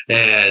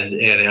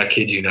 And I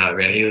kid you not,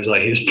 man, it was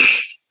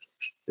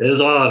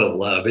all out of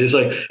love. He was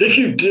like,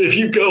 if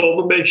you go, I'm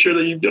gonna make sure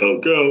that you don't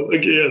go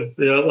again.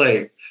 I'm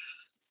like,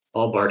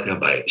 all bark, no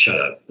bite. Shut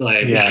up.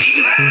 Like, yeah.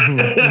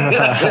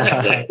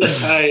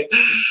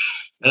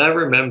 And I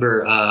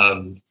remember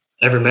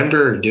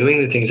doing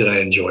the things that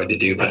I enjoyed to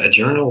do, but a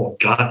journal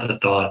got the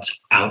thoughts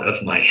out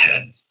of my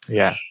head.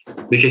 Yeah.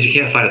 Because you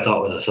can't fight a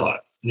thought with a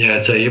thought.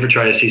 Yeah. So you ever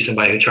try to see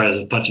somebody who tries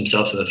to punch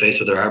themselves in the face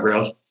with their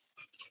eyebrows?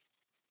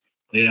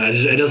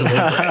 It doesn't look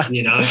right.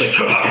 It's like,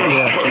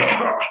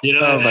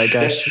 oh my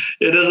gosh.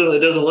 It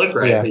doesn't look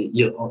right.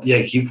 Yeah.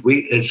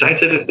 It's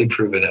scientifically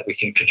proven that we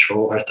can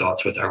control our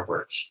thoughts with our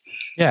words.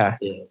 Yeah.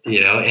 And I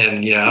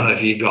don't know if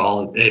any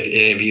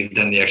of you've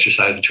done the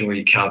exercise between where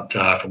you count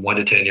from 1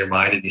 to 10 in your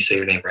mind and you say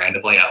your name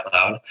randomly out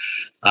loud.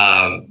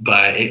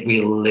 But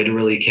we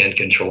literally can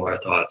control our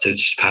thoughts.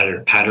 It's just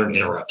pattern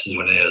interrupts is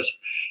what it is.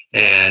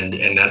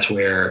 And that's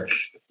where,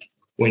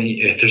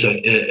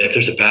 if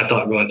there's a bad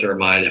thought going through our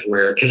mind,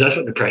 because that's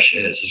what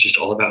depression is. It's just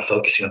all about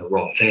focusing on the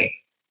wrong thing.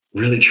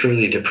 Really,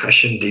 truly,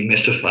 depression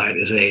demystified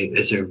is a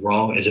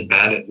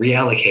bad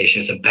reallocation.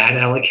 It's a bad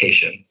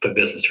allocation, but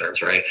business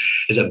terms, right?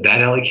 Is a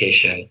bad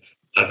allocation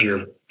of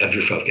your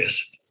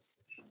focus.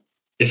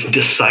 It's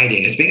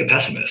deciding. It's being a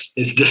pessimist.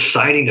 It's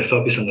deciding to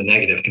focus on the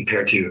negative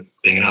compared to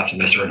being an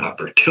optimist or an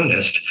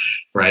opportunist,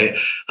 right?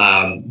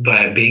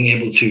 But being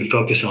able to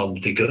focus on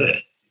the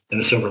good and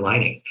the silver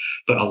lining.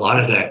 But a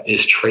lot of that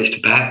is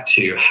traced back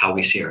to how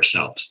we see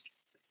ourselves.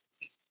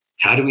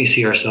 how do we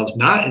see ourselves,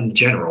 not in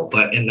general,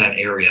 but in that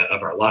area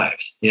of our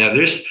lives?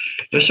 There's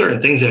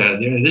certain things that,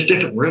 there's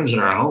different rooms in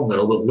our home that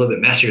are a little bit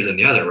messier than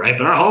the other, right?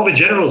 But our home in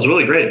general is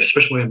really great,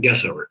 especially when we have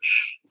guests over.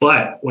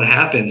 But what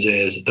happens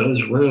is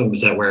those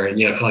rooms that where,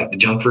 like the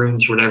junk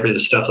rooms, whatever, the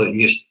stuff that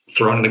you just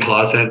throw in the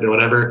closet or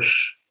whatever,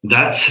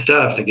 that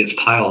stuff that gets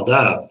piled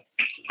up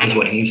is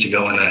what needs to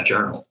go in that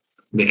journal.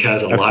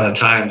 Because a lot of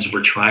times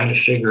we're trying to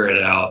figure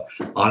it out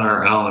on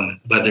our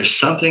own, but there's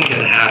something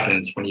that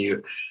happens when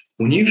you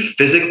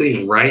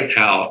physically write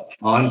out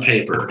on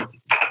paper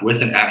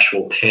with an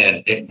actual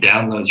pen. It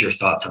downloads your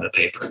thoughts onto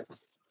paper.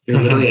 You're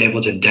literally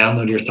able to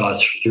download your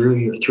thoughts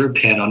through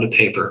pen onto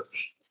paper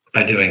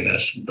by doing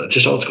this, but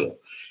just old school.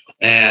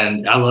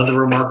 And I love the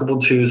Remarkable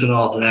 2s and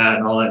all of that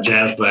and all that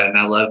jazz, but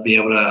I love being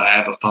able to, I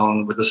have a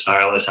phone with a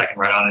stylus, I can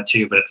write on it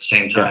too, but at the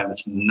same time,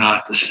 It's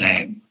not the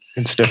same.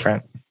 It's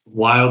different.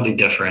 Wildly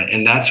different.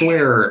 And that's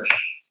where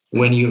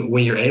when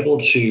you're able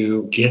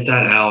to get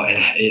that out, and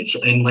it's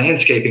in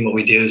landscaping, what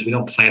we do is we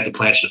don't plant the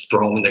plants, just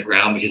throw them in the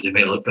ground because they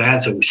may look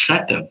bad. So we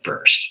set them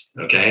first.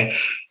 Okay.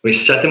 We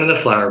set them in the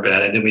flower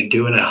bed, and then we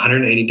do a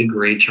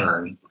 180-degree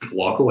turn,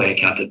 walk away,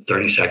 count to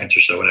 30 seconds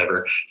or so,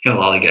 whatever. You know,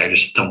 lollygag,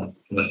 just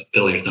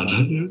fiddle your thumbs,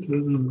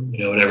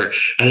 whatever.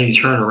 And then you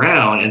turn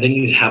around, and then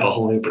you have a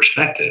whole new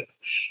perspective.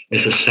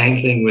 It's the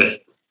same thing with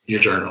your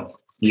journal.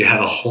 You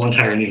have a whole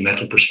entire new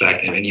mental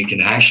perspective, and you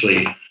can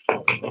actually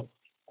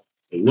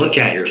look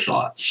at your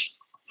thoughts.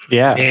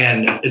 Yeah.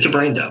 And it's a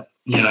brain dump.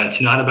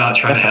 It's not about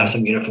trying to have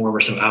some uniform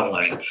or some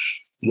outline.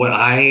 What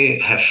I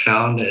have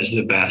found is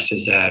the best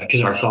is that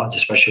because our thoughts,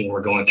 especially when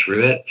we're going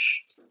through it,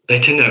 they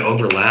tend to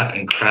overlap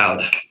and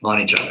crowd on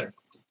each other.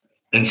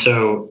 And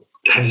so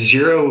have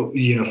zero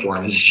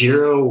uniform,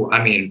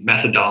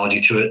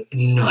 methodology to it.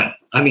 None.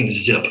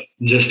 Zip.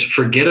 Just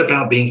forget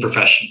about being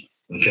professional.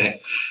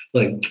 Okay.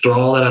 Like throw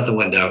all that out the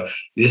window.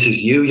 This is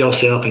you,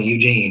 yourself, and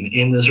Eugene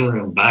in this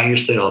room by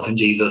yourself and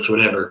Jesus,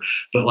 whatever.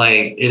 But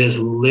like, it is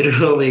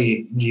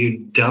literally, you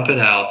dump it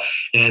out.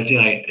 And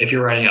like, if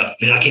you're writing out,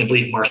 man, I can't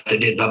believe Martha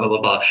did blah, blah,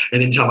 blah, blah.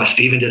 And then talking about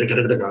Stephen did it,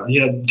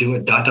 do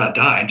it, ...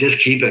 and just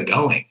keep it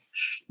going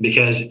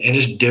and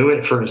just do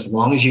it for as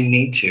long as you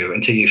need to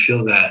until you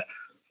feel that,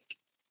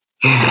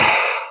 I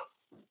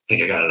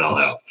think I got it all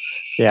out.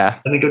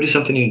 Yeah. And then go do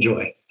something you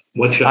enjoy.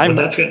 What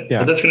that's going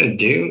to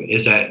do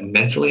is that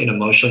mentally and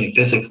emotionally and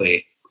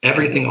physically,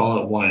 everything all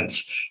at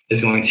once is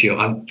going to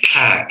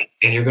unpack,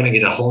 and you're going to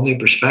get a whole new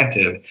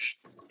perspective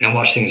and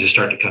watch things just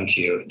start to come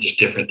to you, just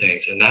different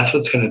things. And that's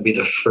what's going to be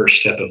the first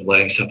step of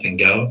letting something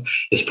go,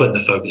 is putting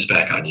the focus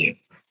back on you.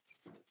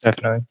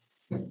 Definitely.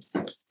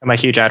 I'm a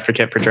huge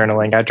advocate for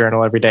journaling. I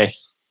journal every day.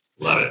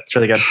 Love it. It's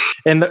really good.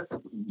 And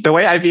the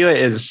way I view it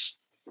is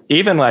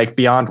even like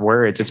beyond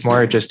words, it's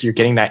more just you're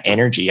getting that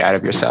energy out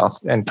of yourself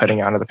and putting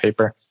it onto the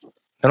paper.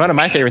 And one of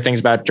my favorite things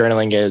about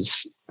journaling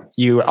is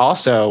you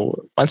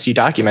also, once you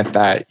document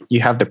that,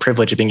 you have the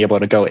privilege of being able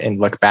to go and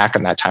look back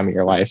on that time of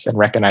your life and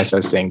recognize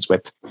those things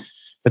with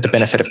the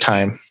benefit of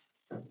time.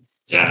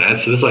 Yeah,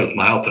 it's like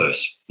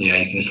mileposts. You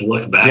can just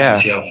look back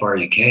and see how far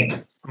you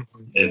came.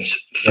 It's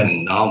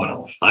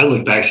phenomenal. I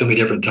look back so many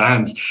different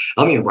times.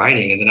 I'll be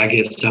writing, and then I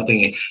get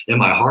something in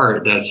my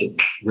heart that's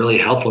really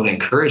helpful and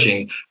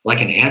encouraging,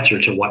 like an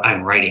answer to what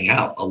I'm writing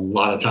out. A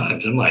lot of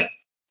times I'm like,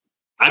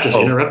 I just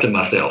interrupted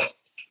myself.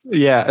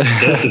 Yeah.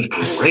 This is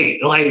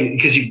great. Like,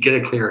 because you get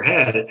a clear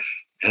head.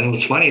 And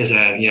what's funny is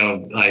that,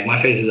 like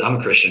my faith is, I'm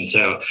a Christian.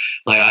 So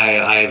like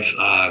I've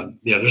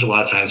there's a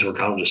lot of times where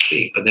God will just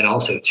speak, but then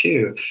also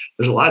too,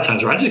 there's a lot of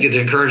times where I just get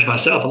to encourage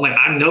myself. I'm like,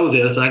 I know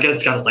this, and I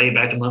guess got to lay it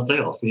back to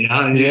myself, and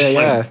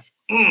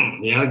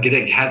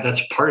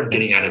that's part of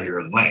getting out of your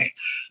own way.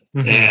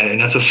 Mm-hmm. And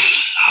that's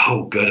what's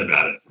so good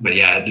about it. But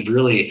yeah, it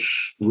really,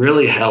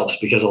 really helps,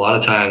 because a lot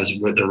of times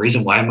the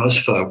reason why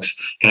most folks,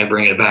 can I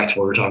bring it back to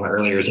what we were talking about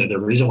earlier, is that the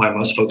reason why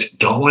most folks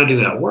don't want to do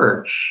that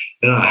work,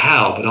 they don't know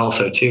how, but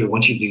also too,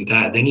 once you do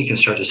that, then you can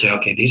start to say,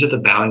 okay, these are the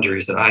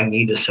boundaries that I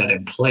need to set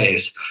in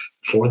place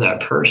for that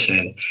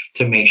person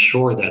to make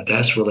sure that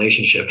this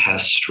relationship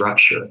has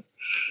structure.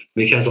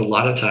 Because a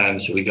lot of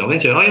times we go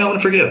into, I want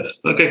to forgive.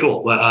 Okay,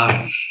 cool.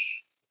 Well,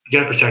 you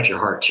got to protect your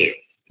heart too.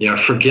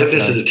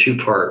 Forgiveness is a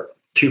two-part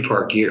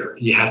gear.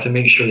 You have to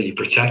make sure that you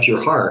protect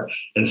your heart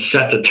and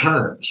set the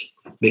terms.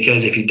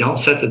 Because if you don't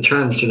set the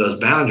terms to those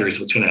boundaries,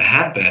 what's going to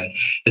happen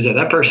is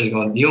that person's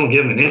you don't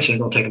give them an inch, they're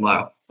going to take a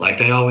mile, like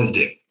they always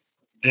do.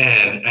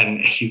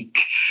 And you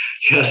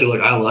gotta say, look,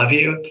 I love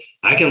you.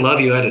 I can love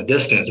you at a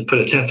distance and put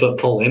a 10-foot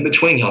pole in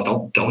between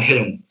y'all. Don't hit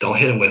them. Don't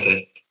hit them with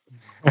it.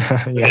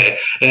 Okay?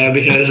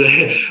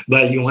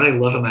 But you want to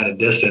love them at a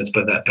distance,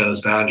 but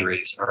those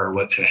boundaries are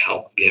what's going to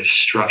help give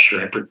structure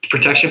and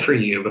protection for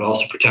you, but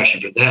also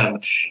protection for them.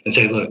 And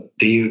say, look,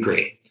 do you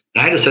agree?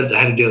 And I had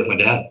to deal with my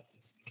dad.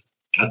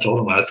 I told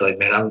him, I was like,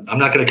 man, I'm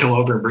not going to come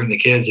over and bring the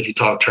kids if you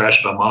talk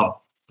trash about mom.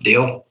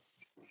 Deal?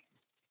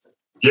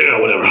 yeah,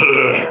 whatever.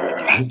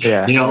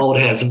 Yeah. You know, old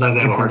head. Sometimes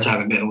I have a hard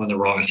time admitting when they're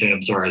wrong and saying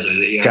I'm sorry. So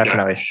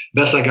Definitely.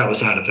 Best I got was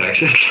sound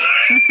effects.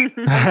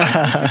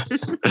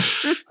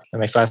 That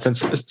makes a lot of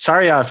sense.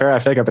 Sorry, Farrah, I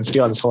feel like I've been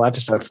stealing this whole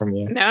episode from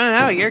you.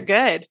 No, you're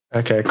good.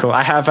 Okay, cool.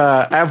 I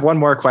have one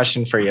more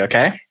question for you.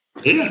 Okay.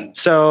 Yeah.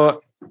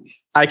 So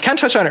I can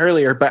touch on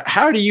earlier, but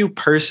how do you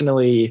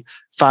personally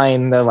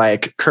find the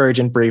like courage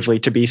and bravery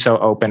to be so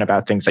open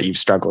about things that you've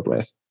struggled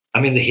with? I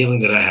mean, the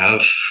healing that I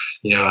have,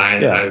 you know,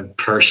 I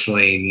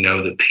personally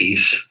know the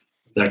peace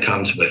that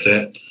comes with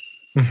it.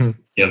 Mm-hmm.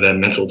 You know, that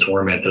mental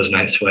torment, those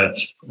night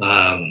sweats,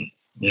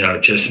 you know,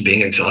 just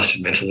being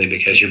exhausted mentally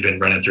because you've been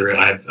running through it.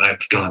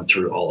 I've gone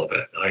through all of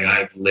it. Like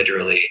I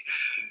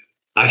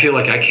feel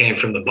like I came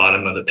from the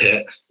bottom of the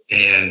pit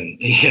and,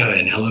 you know,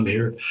 and hell, I'm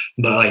here.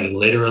 But like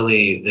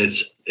literally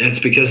it's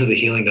because of the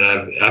healing that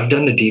I've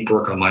done the deep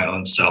work on my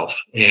own self.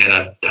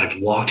 And I've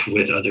walked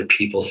with other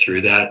people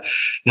through that,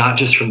 not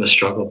just from the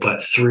struggle,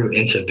 but through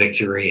into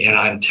victory. And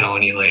I'm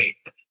telling you, like,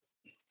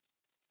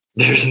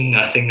 there's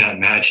nothing that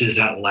matches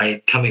that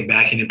light coming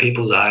back into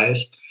people's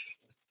eyes.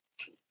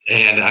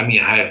 And I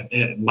mean,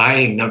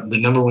 the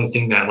number one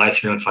thing that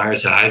lights me on fire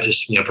is that I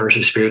just, you know,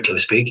 personally, spiritually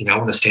speaking, I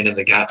want to stand in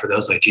the gap for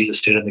those like Jesus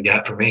stood in the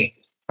gap for me.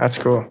 That's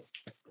cool.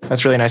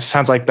 That's really nice. It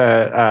sounds like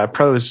the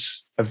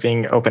pros of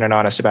being open and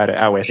honest about it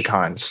outweigh the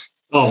cons.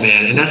 Oh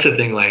man. And that's the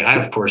thing. Like I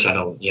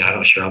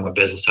don't share all my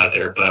business out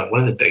there, but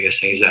one of the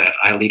biggest things that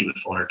I lead with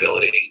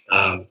vulnerability,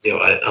 you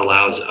know, it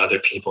allows other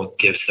people,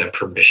 gives them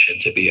permission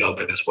to be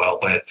open as well.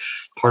 But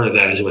part of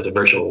that is with the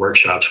virtual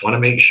workshops, want to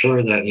make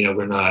sure that, you know,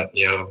 we're not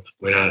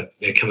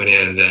coming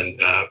in and then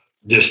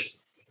just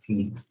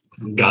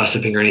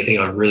gossiping or anything,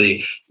 on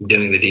really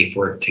doing the deep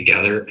work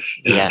together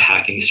and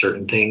unpacking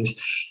certain things.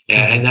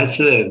 And that's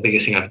the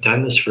biggest thing. I've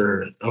done this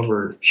for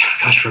over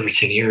 10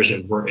 years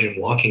and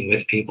walking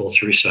with people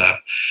through stuff.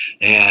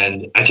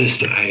 And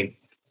there's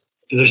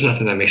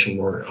nothing that makes me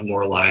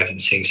more alive than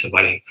seeing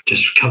somebody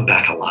just come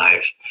back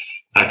alive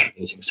after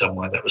losing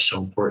someone that was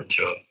so important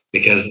to them,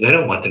 because they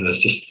don't want them to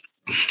just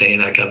stay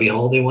in that cubby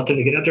hole. They want them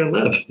to get out there and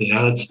live. You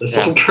know, that's the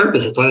whole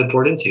purpose. That's why they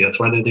poured into you. That's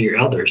why they're your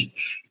elders,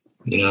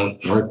 you know,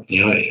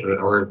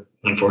 or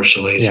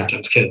unfortunately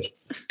sometimes kids.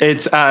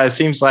 It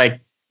seems like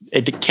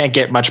it can't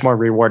get much more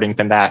rewarding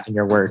than that in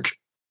your work.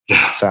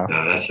 So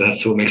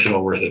that's what makes it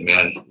all worth it,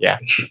 man. Yeah,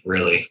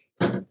 really.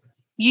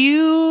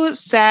 You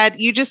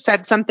just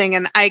said something,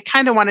 and I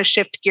kind of want to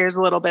shift gears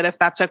a little bit, if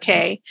that's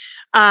okay.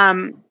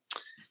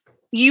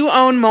 You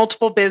own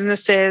multiple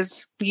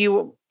businesses.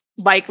 You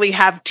likely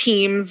have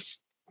teams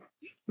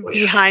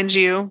behind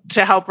you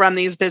to help run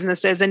these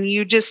businesses. And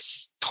you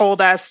just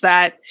told us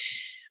that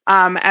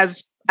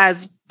as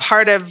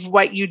part of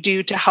what you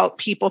do to help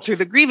people through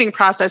the grieving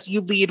process,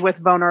 you lead with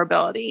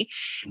vulnerability.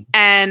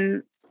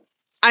 And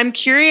I'm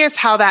curious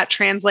how that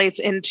translates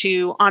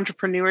into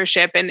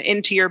entrepreneurship and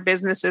into your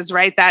businesses,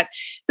 right? That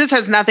this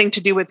has nothing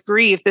to do with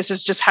grief. This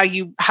is just how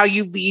you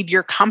lead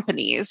your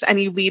companies and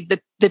you lead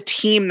the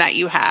team that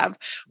you have.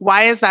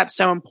 Why is that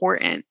so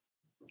important?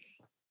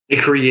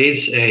 It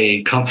creates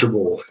a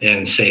comfortable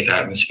and safe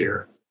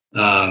atmosphere.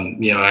 You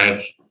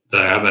know,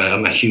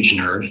 I'm a huge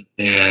nerd,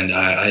 and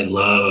I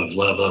love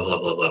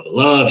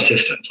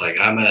systems. Like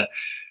I'm a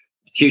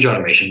huge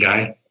automation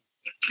guy.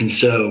 And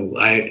so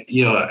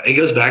it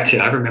goes back to,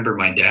 I remember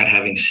my dad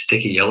having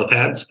sticky yellow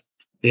pads,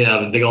 you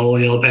know, the big old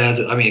yellow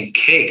pads, I mean,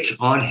 caked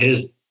on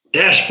his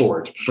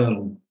dashboard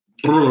from,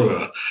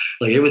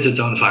 like it was its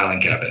own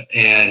filing cabinet.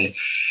 And,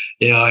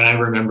 you know, and I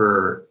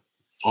remember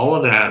all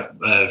of that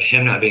of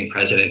him not being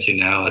president to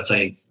now, it's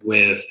like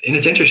and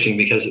it's interesting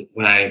because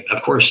when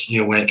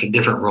went to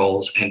different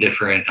roles and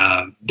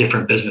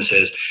different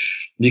businesses,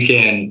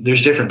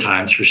 there's different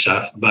times for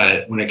stuff,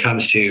 but when it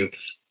comes to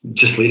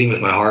just leading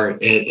with my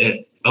heart,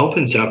 it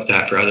opens up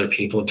that for other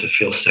people to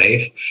feel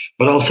safe,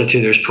 but also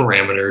too, there's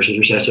parameters,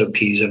 there's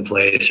SOPs in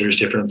place, there's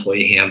different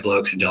employee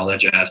handbooks and all that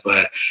jazz.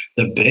 But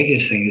the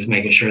biggest thing is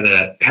making sure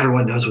that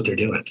everyone knows what they're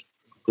doing.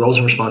 Roles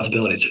and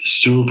responsibilities,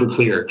 super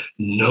clear,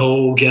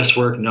 no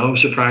guesswork, no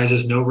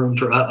surprises, no room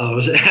for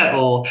uh-ohs at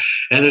all.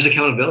 And there's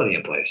accountability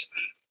in place.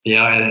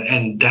 Yeah.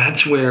 And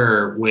that's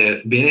where,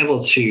 with being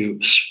able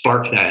to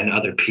spark that in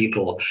other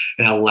people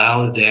and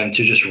allow them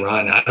to just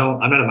run, I'm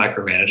not a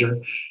micromanager.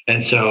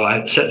 And so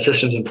I set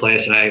systems in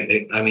place, and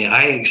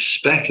I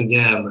expect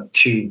them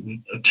to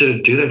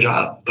do their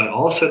job, but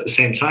also at the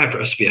same time for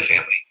us to be a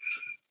family.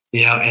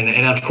 You know,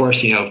 and of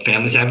course, you know,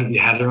 families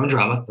have their own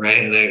drama, right?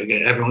 And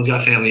everyone's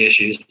got family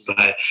issues,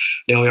 but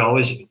you know, we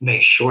always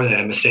make sure that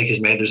a mistake is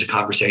made, there's a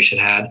conversation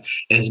had,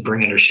 and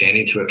bring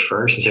understanding to it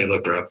first, and say,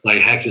 look, bro,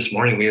 like heck, this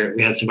morning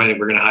we had somebody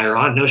we're going to hire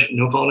on,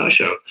 no call, no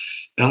show,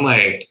 and I'm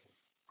like,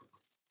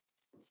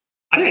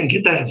 I didn't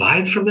get that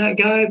vibe from that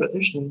guy, but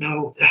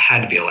it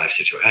had to be a life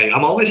situation.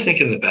 I'm always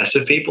thinking the best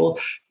of people,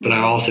 but I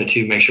also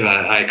too make sure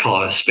I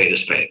call a spade,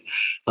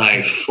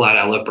 like flat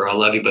out, look, bro, I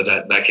love you, but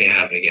that can't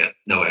happen again,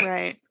 no way.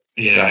 Right.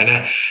 You know,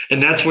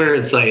 and that's where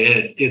it's like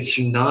it's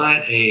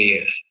not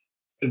a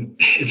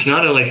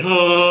like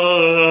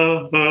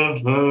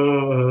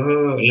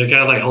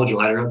kind of like hold your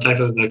ladder up type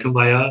of the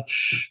kumbaya.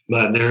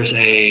 But there's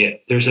a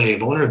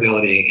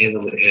vulnerability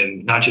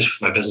in not just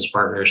with my business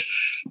partners,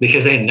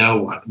 because they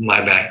know my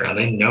background,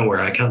 they know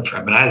where I come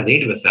from, and I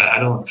lead with that. I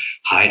don't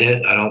hide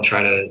it. I don't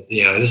try to,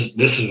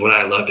 this is what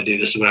I love to do.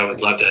 This is what I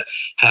would love to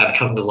have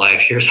come to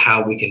life. Here's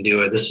how we can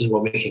do it. This is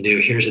what we can do.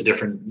 Here's the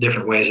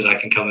different ways that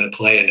I can come into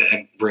play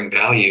and bring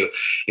value,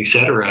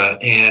 etc.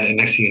 And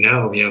next thing you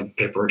know,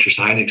 paperwork are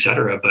signed,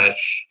 etc. But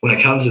when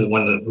it comes to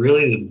when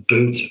the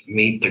boots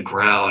meet the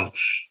ground,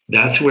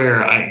 that's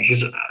where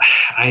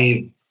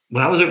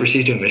when I was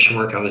overseas doing mission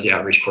work, I was the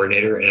outreach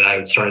coordinator, and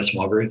I started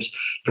small groups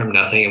from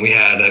nothing. And we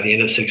had, at the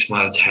end of 6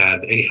 months,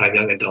 had 85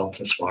 young adults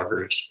in small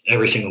groups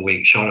every single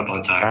week, showing up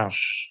on time. Wow.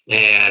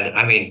 And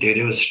I mean, dude,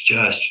 it was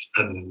just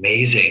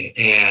amazing.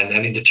 And I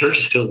mean, the church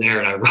is still there.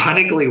 And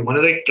ironically, one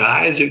of the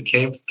guys who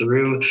came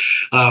through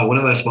one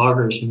of my small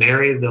groups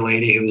married the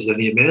lady who was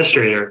the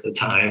administrator at the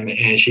time.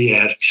 And she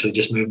actually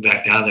just moved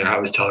back down there. I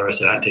always tell her, I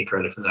said, I'd take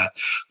credit for that.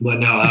 But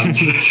no,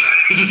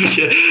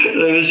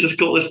 it was just the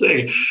coolest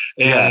thing.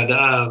 And,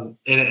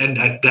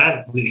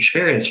 that the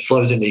experience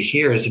flows into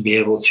here to be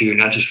able to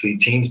not just lead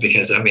teams,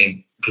 because I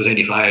mean, it was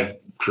 85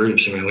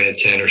 groups. I mean, we had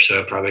 10 or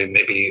so, probably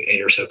maybe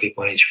 8 or so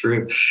people in each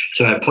group.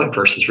 So I had point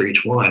persons for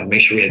each one, make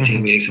sure we had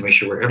team meetings and make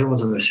sure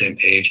everyone's on the same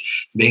page,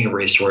 being a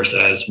resource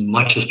as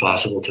much as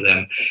possible to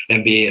them,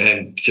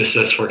 and just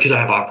as for, because I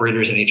have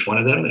operators in each one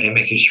of them, and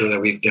making sure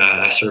that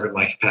I serve in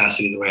my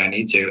capacity the way I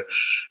need to.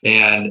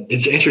 And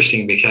it's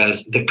interesting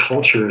because the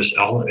culture is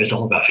all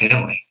about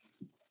family,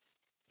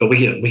 but we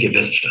get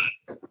business done.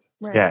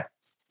 Right.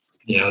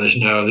 Yeah. There's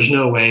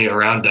no way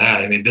around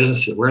that. I mean,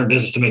 we're in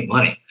business to make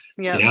money.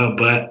 Yeah.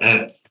 But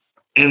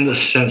in the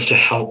sense to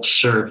help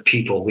serve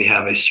people, we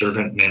have a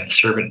servant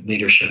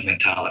leadership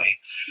mentality,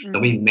 and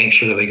we make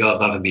sure that we go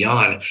above and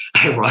beyond.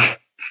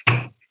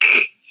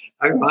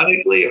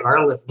 Ironically,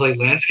 our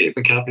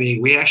landscaping company,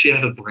 we actually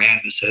have a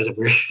brand that says that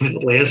we're the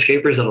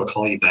landscapers that will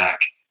call you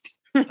back.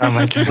 Oh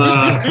my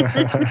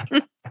gosh.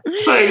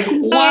 Like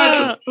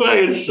what?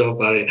 It's so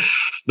funny,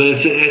 but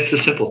it's the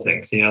simple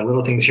things,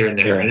 little things here and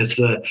there, and it's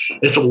the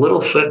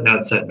little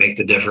footnotes that make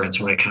the difference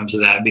when it comes to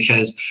that.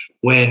 Because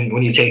when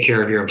you take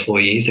care of your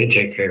employees, they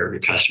take care of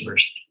your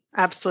customers.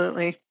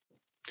 Absolutely.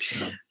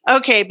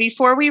 Okay,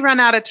 before we run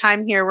out of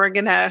time here, we're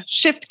gonna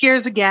shift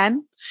gears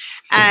again,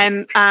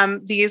 and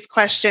these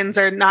questions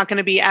are not going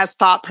to be as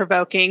thought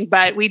provoking,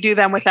 but we do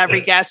them with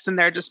every guest, and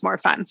they're just more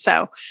fun.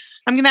 So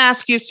I'm going to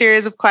ask you a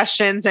series of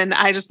questions, and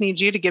I just need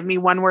you to give me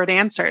one-word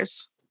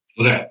answers.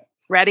 Okay.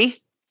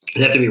 Ready?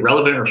 Does it have to be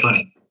relevant or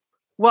funny?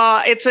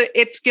 Well,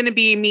 it's going to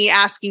be me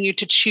asking you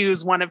to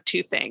choose one of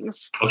two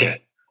things.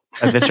 Okay.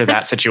 This or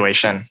that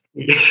situation.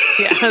 Yeah,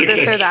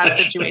 this or that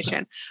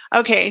situation.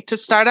 Okay, to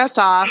start us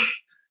off,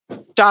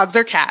 dogs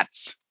or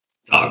cats?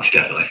 Dogs,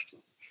 definitely.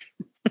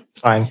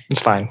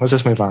 It's fine. Let's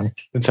just move on.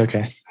 It's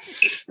okay.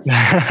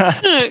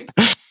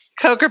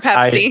 Coke or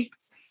Pepsi?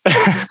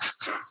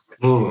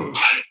 Ooh,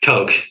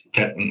 Coke.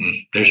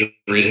 There's a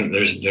reason.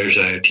 There's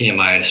a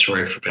TMI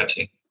story for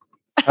Pepsi.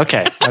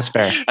 Okay, that's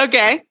fair.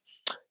 Okay.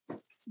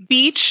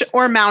 Beach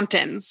or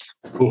mountains?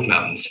 Ooh,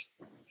 mountains.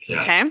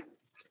 Yeah. Okay.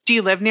 Do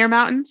you live near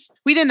mountains?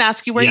 We didn't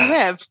ask you where you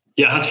live.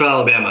 Yeah, Huntsville,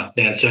 Alabama.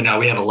 And so now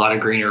we have a lot of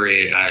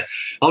greenery.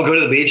 I'll go to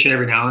the beach and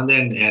every now and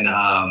then, and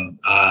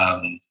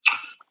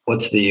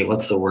what's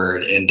the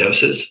word? In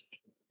doses.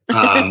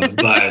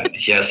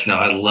 But yes, no,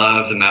 I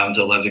love the mountains.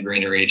 I love the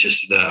greenery,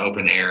 just the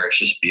open air. It's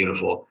just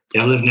beautiful.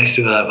 Yeah, I live next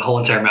to the whole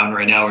entire mountain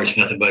right now where it's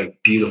nothing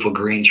but beautiful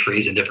green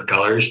trees in different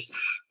colors.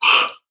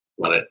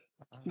 Love it.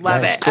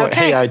 Love nice, it. Cool.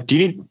 Okay. Hey, do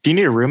you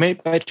need a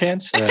roommate by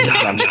chance? No,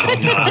 I'm just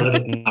kidding. No, I live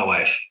with my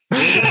wife. But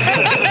hey,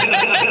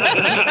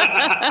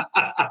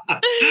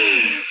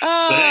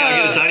 I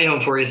get a tiny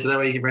home for you, so that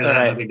way you can bring that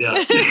up. No big deal.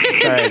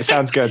 All right,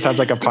 sounds good. Sounds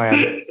like a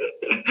plan.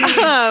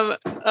 Oh,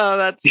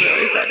 that's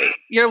really funny.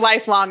 Your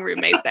lifelong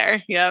roommate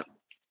there. Yep.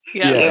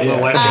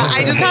 Yeah.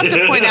 I just have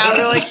to point out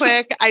really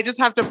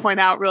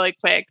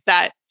quick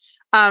that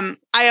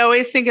I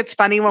always think it's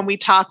funny when we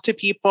talk to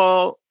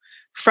people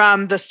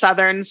from the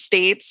southern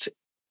states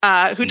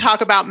who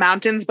talk about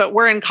mountains, but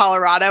we're in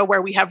Colorado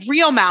where we have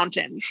real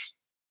mountains.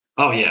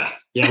 Oh, yeah.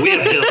 Yeah, we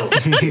have hills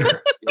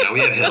here. Yeah,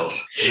 we have hills.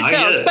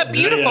 Hills, but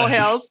beautiful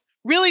hills.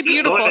 Really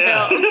beautiful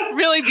hills.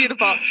 Really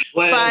beautiful.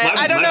 But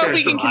I don't know if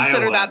we can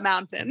consider that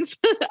mountains.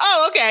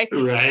 Oh, okay.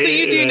 Right. So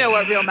you do know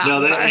what real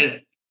mountains are.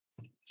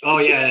 Oh,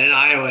 yeah. In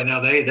Iowa,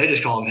 no, they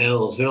just call them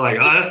hills. They're like,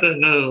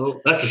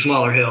 oh, that's a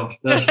smaller hill.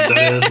 That's what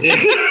that is.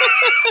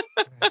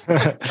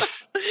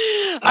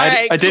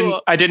 I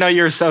didn't know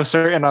you were so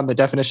certain on the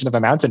definition of a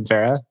mountain,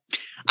 Farah.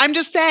 I'm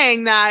just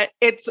saying that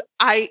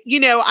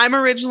I'm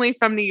originally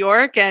from New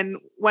York, and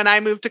when I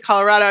moved to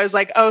Colorado, I was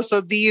like, oh,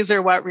 so these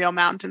are what real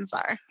mountains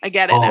are. I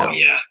get it now.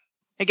 Yeah.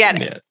 I get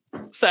it.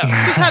 Yeah. So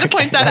just had to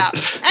point that out.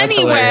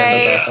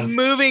 Anyway, awesome.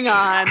 Moving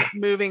on.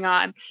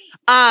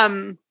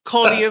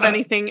 Cole, do you have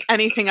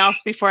anything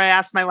else before I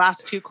ask my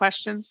last two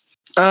questions?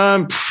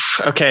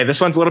 Okay, this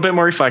one's a little bit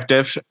more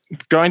reflective.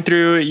 Going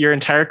through your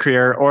entire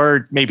career,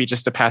 or maybe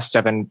just the past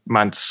 7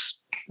 months,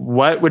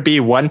 what would be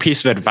one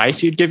piece of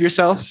advice you'd give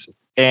yourself?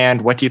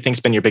 And what do you think's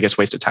been your biggest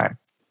waste of time?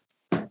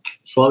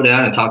 Slow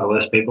down and talk to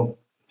less people.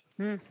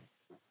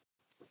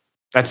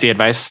 That's the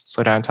advice.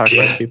 Slow down and talk to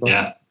less people.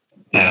 Yeah.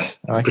 Yes.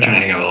 I like We're trying that.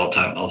 to hang out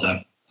all the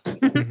time.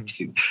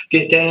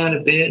 Get down to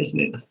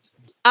business.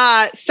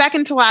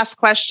 Second to last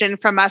question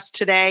from us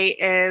today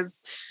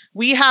is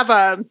we have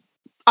our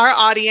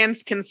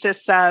audience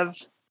consists of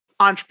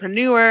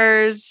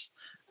entrepreneurs,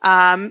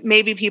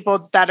 maybe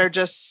people that are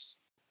just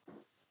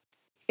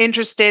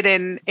interested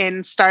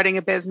in starting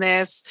a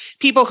business,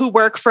 people who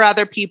work for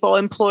other people,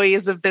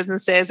 employees of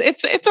businesses.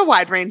 It's a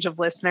wide range of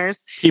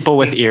listeners. People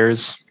with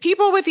ears.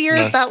 People with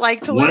ears that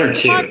like to listen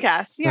to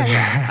podcasts.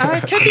 Yeah.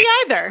 It could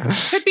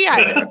be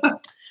either.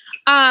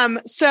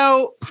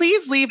 So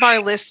please leave our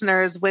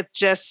listeners with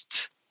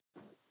just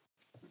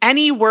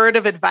any word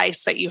of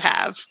advice that you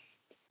have.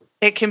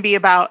 It can be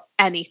about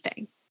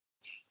anything.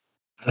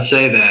 I'd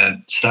say that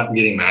stop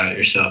getting mad at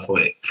yourself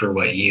for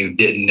what you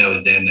didn't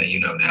know then that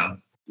you know now.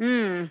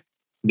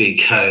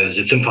 Because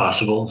it's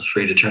impossible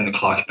for you to turn the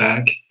clock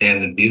back.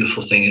 And the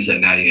beautiful thing is that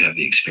now you have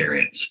the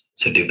experience.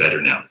 So do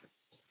better now.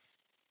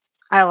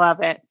 I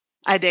love it.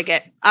 I dig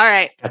it. All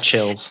right. Got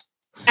chills.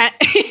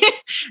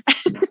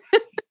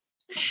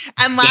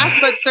 And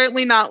last but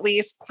certainly not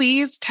least,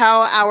 please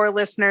tell our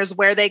listeners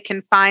where they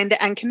can find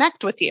and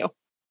connect with you.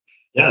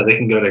 Yeah, they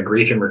can go to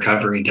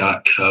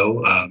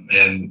griefandrecovery.co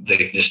and they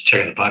can just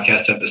check out the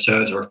podcast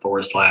episodes or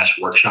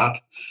 /workshop.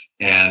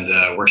 And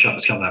the workshop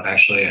is coming up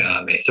actually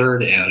May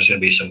 3rd, and there's going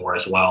to be some more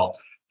as well.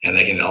 And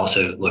they can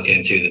also look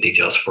into the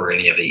details for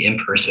any of the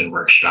in-person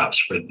workshops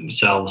for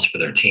themselves, for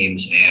their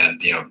teams,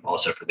 and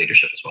also for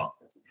leadership as well.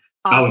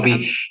 Awesome.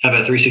 We have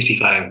a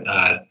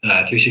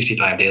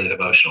 365 daily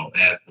devotional,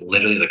 and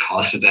literally the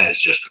cost of that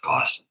is just the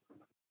cost.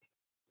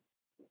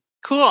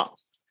 Cool.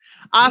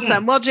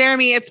 Awesome. Yeah. Well,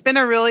 Jeremy, it's been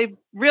a really,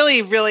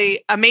 really,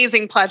 really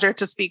amazing pleasure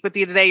to speak with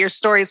you today. Your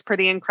story is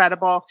pretty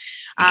incredible.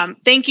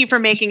 Thank you for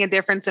making a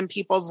difference in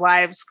people's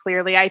lives.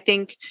 Clearly, I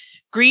think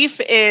grief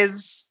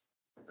is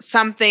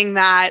something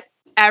that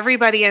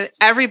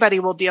everybody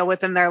will deal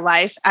with in their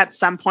life at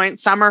some point.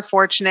 Some are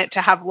fortunate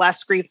to have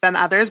less grief than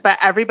others, but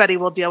everybody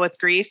will deal with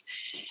grief.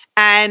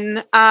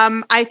 And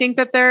I think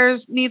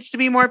that needs to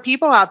be more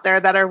people out there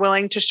that are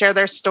willing to share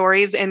their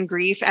stories in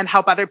grief and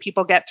help other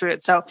people get through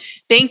it. So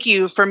thank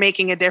you for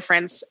making a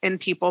difference in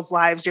people's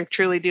lives. You're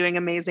truly doing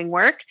amazing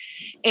work.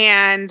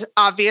 And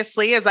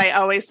obviously, as I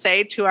always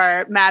say to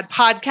our Mad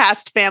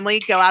Podcast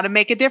family, go out and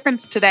make a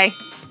difference today.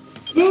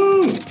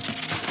 Woo!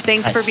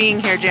 Thanks for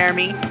being here,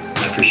 Jeremy.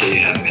 I appreciate you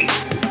having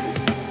me.